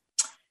since.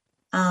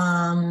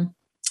 And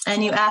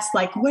you asked,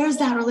 where's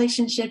that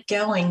relationship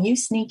going? You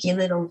sneaky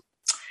little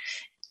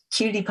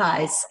cutie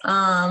pies.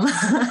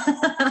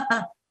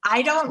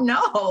 I don't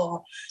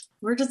know.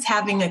 We're just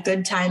having a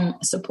good time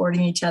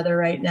supporting each other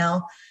right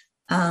now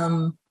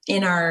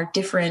in our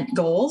different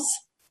goals.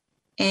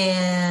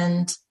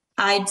 And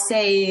I'd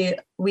say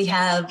we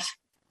have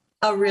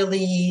a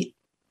really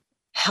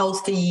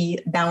healthy,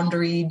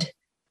 boundaried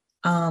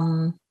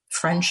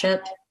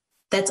friendship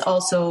that's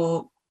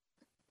also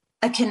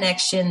a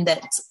connection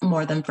that's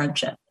more than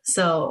friendship.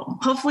 So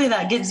hopefully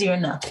that gives you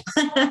enough.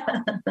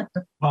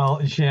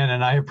 Well,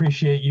 Shannon, I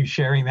appreciate you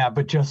sharing that.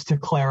 But just to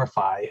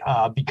clarify,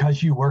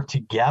 because you work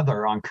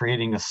together on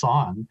creating a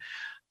song,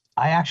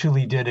 I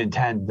actually did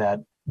intend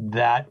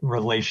that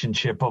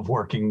relationship of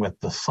working with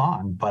the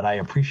song, but I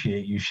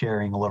appreciate you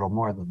sharing a little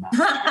more than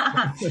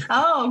that.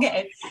 Oh,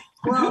 okay.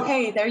 Well,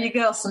 hey, there you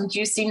go. Some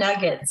juicy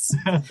nuggets.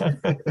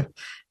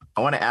 I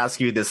want to ask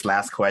you this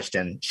last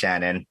question,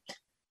 Shannon.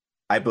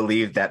 I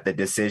believe that the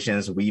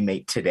decisions we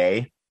make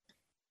today,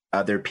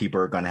 other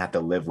people are going to have to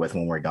live with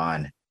when we're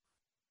gone.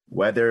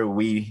 Whether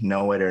we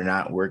know it or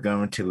not, we're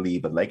going to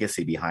leave a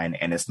legacy behind,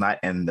 and it's not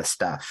in the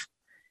stuff.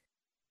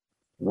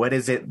 What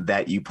is it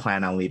that you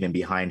plan on leaving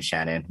behind,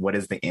 Shannon? What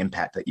is the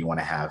impact that you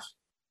want to have?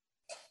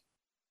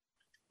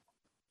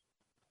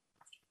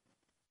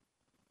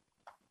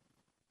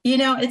 You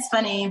know, it's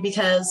funny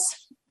because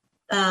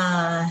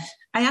I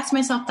ask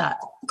myself that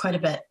quite a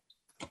bit.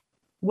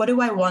 What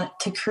do I want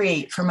to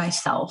create for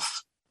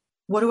myself?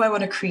 What do I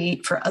want to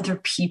create for other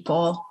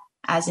people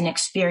as an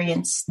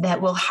experience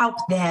that will help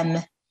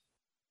them?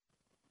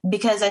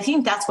 Because I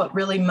think that's what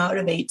really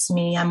motivates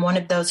me. I'm one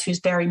of those who's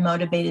very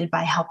motivated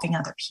by helping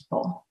other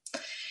people.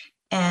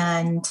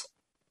 And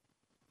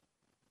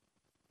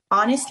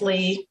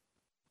honestly,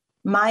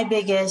 my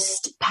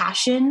biggest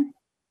passion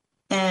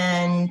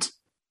and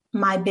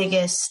my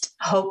biggest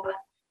hope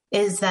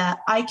is that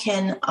I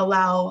can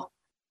allow,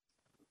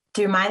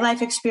 through my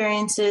life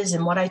experiences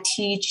and what I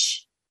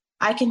teach,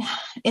 I can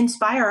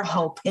inspire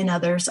hope in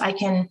others. I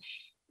can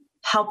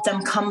help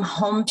them come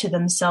home to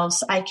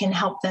themselves. I can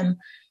help them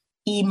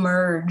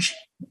emerge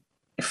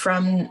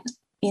from,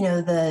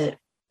 the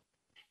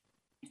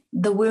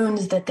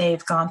wounds that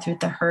they've gone through,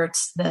 the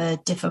hurts, the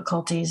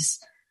difficulties.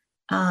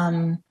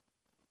 I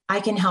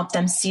can help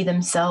them see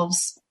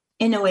themselves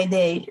in a way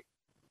they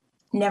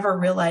never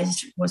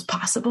realized was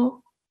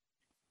possible.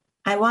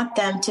 I want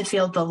them to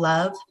feel the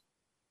love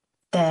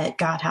that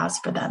God has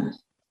for them.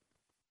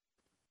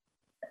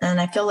 And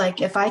I feel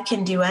like if I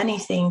can do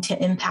anything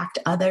to impact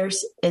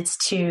others, it's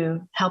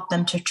to help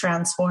them to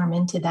transform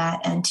into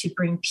that and to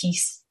bring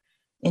peace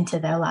into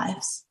their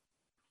lives.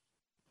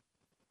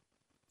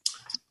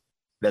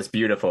 That's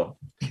beautiful.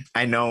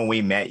 I know when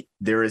we met,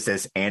 there was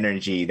this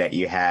energy that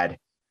you had.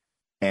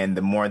 And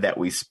the more that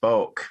we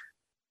spoke,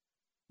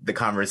 the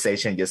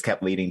conversation just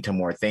kept leading to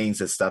more things.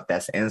 The stuff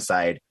that's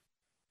inside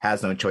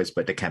has no choice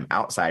but to come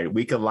outside.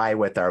 We could lie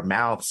with our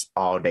mouths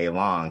all day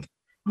long,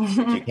 but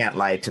you can't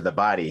lie to the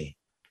body,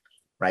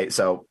 right?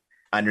 So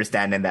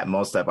understanding that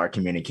most of our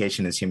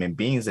communication as human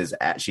beings is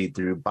actually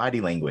through body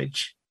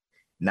language,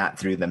 not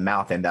through the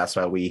mouth. And that's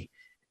why we,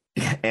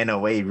 in a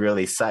way,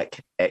 really suck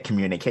at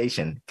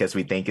communication, because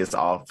we think it's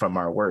all from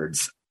our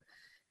words.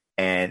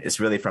 And it's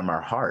really from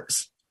our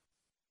hearts.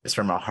 It's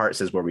from our hearts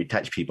is where we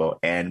touch people,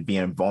 and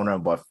being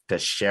vulnerable to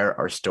share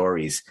our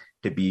stories,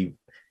 to be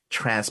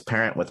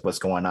transparent with what's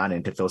going on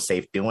and to feel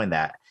safe doing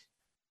that.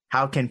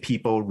 How can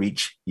people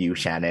reach you,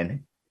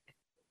 Shannon?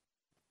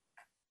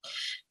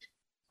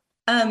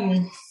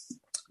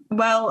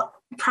 Well,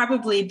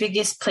 probably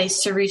biggest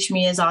place to reach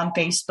me is on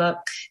Facebook.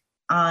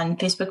 On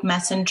Facebook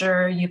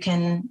Messenger, you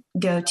can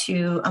go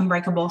to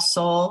Unbreakable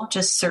Soul,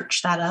 just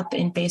search that up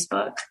in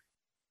Facebook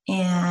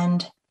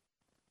and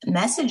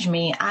message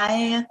me.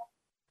 I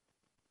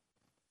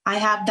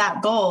have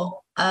that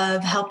goal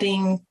of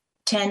helping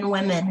 10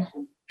 women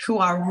who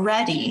are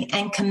ready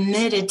and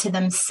committed to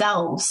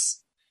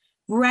themselves,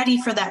 ready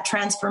for that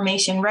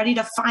transformation, ready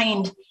to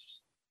find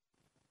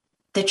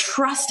the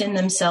trust in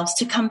themselves,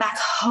 to come back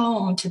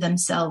home to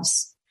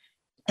themselves.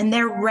 And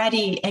they're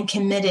ready and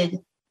committed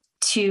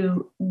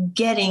to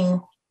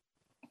getting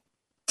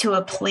to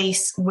a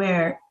place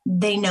where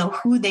they know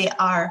who they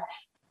are.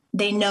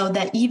 They know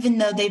that even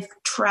though they've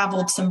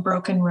traveled some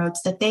broken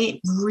roads, that they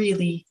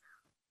really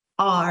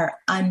are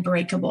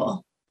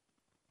unbreakable,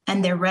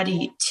 and they're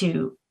ready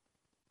to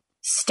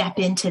step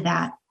into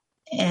that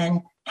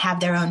and have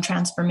their own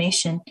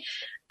transformation.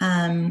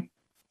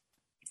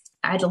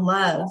 I'd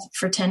love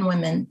for 10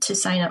 women to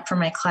sign up for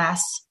my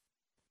class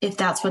if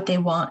that's what they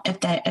want, if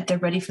they're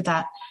ready for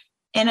that.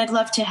 And I'd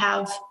love to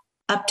have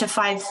up to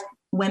 5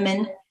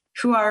 women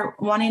who are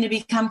wanting to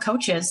become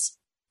coaches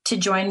to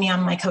join me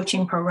on my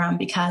coaching program,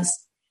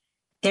 because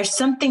there's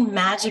something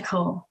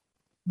magical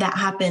that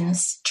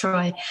happens,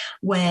 Troy,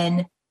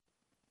 when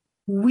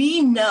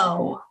we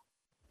know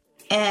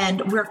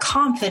and we're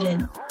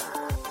confident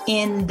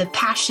in the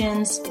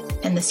passions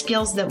and the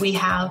skills that we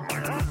have,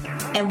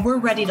 and we're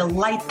ready to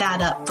light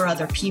that up for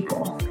other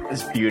people.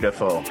 It's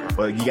beautiful.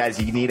 Well, you guys,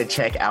 you need to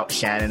check out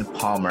Shannon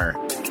Palmer.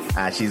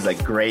 She's a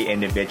great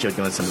individual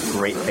doing some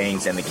great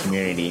things in the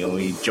community, and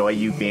we enjoy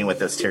you being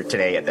with us here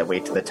today at The Way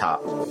to the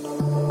Top.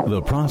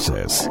 The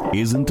process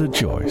isn't a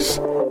choice.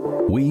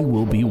 We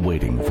will be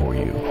waiting for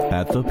you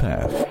at the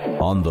path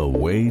on the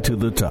way to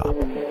the top.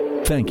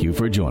 Thank you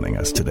for joining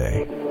us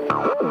today.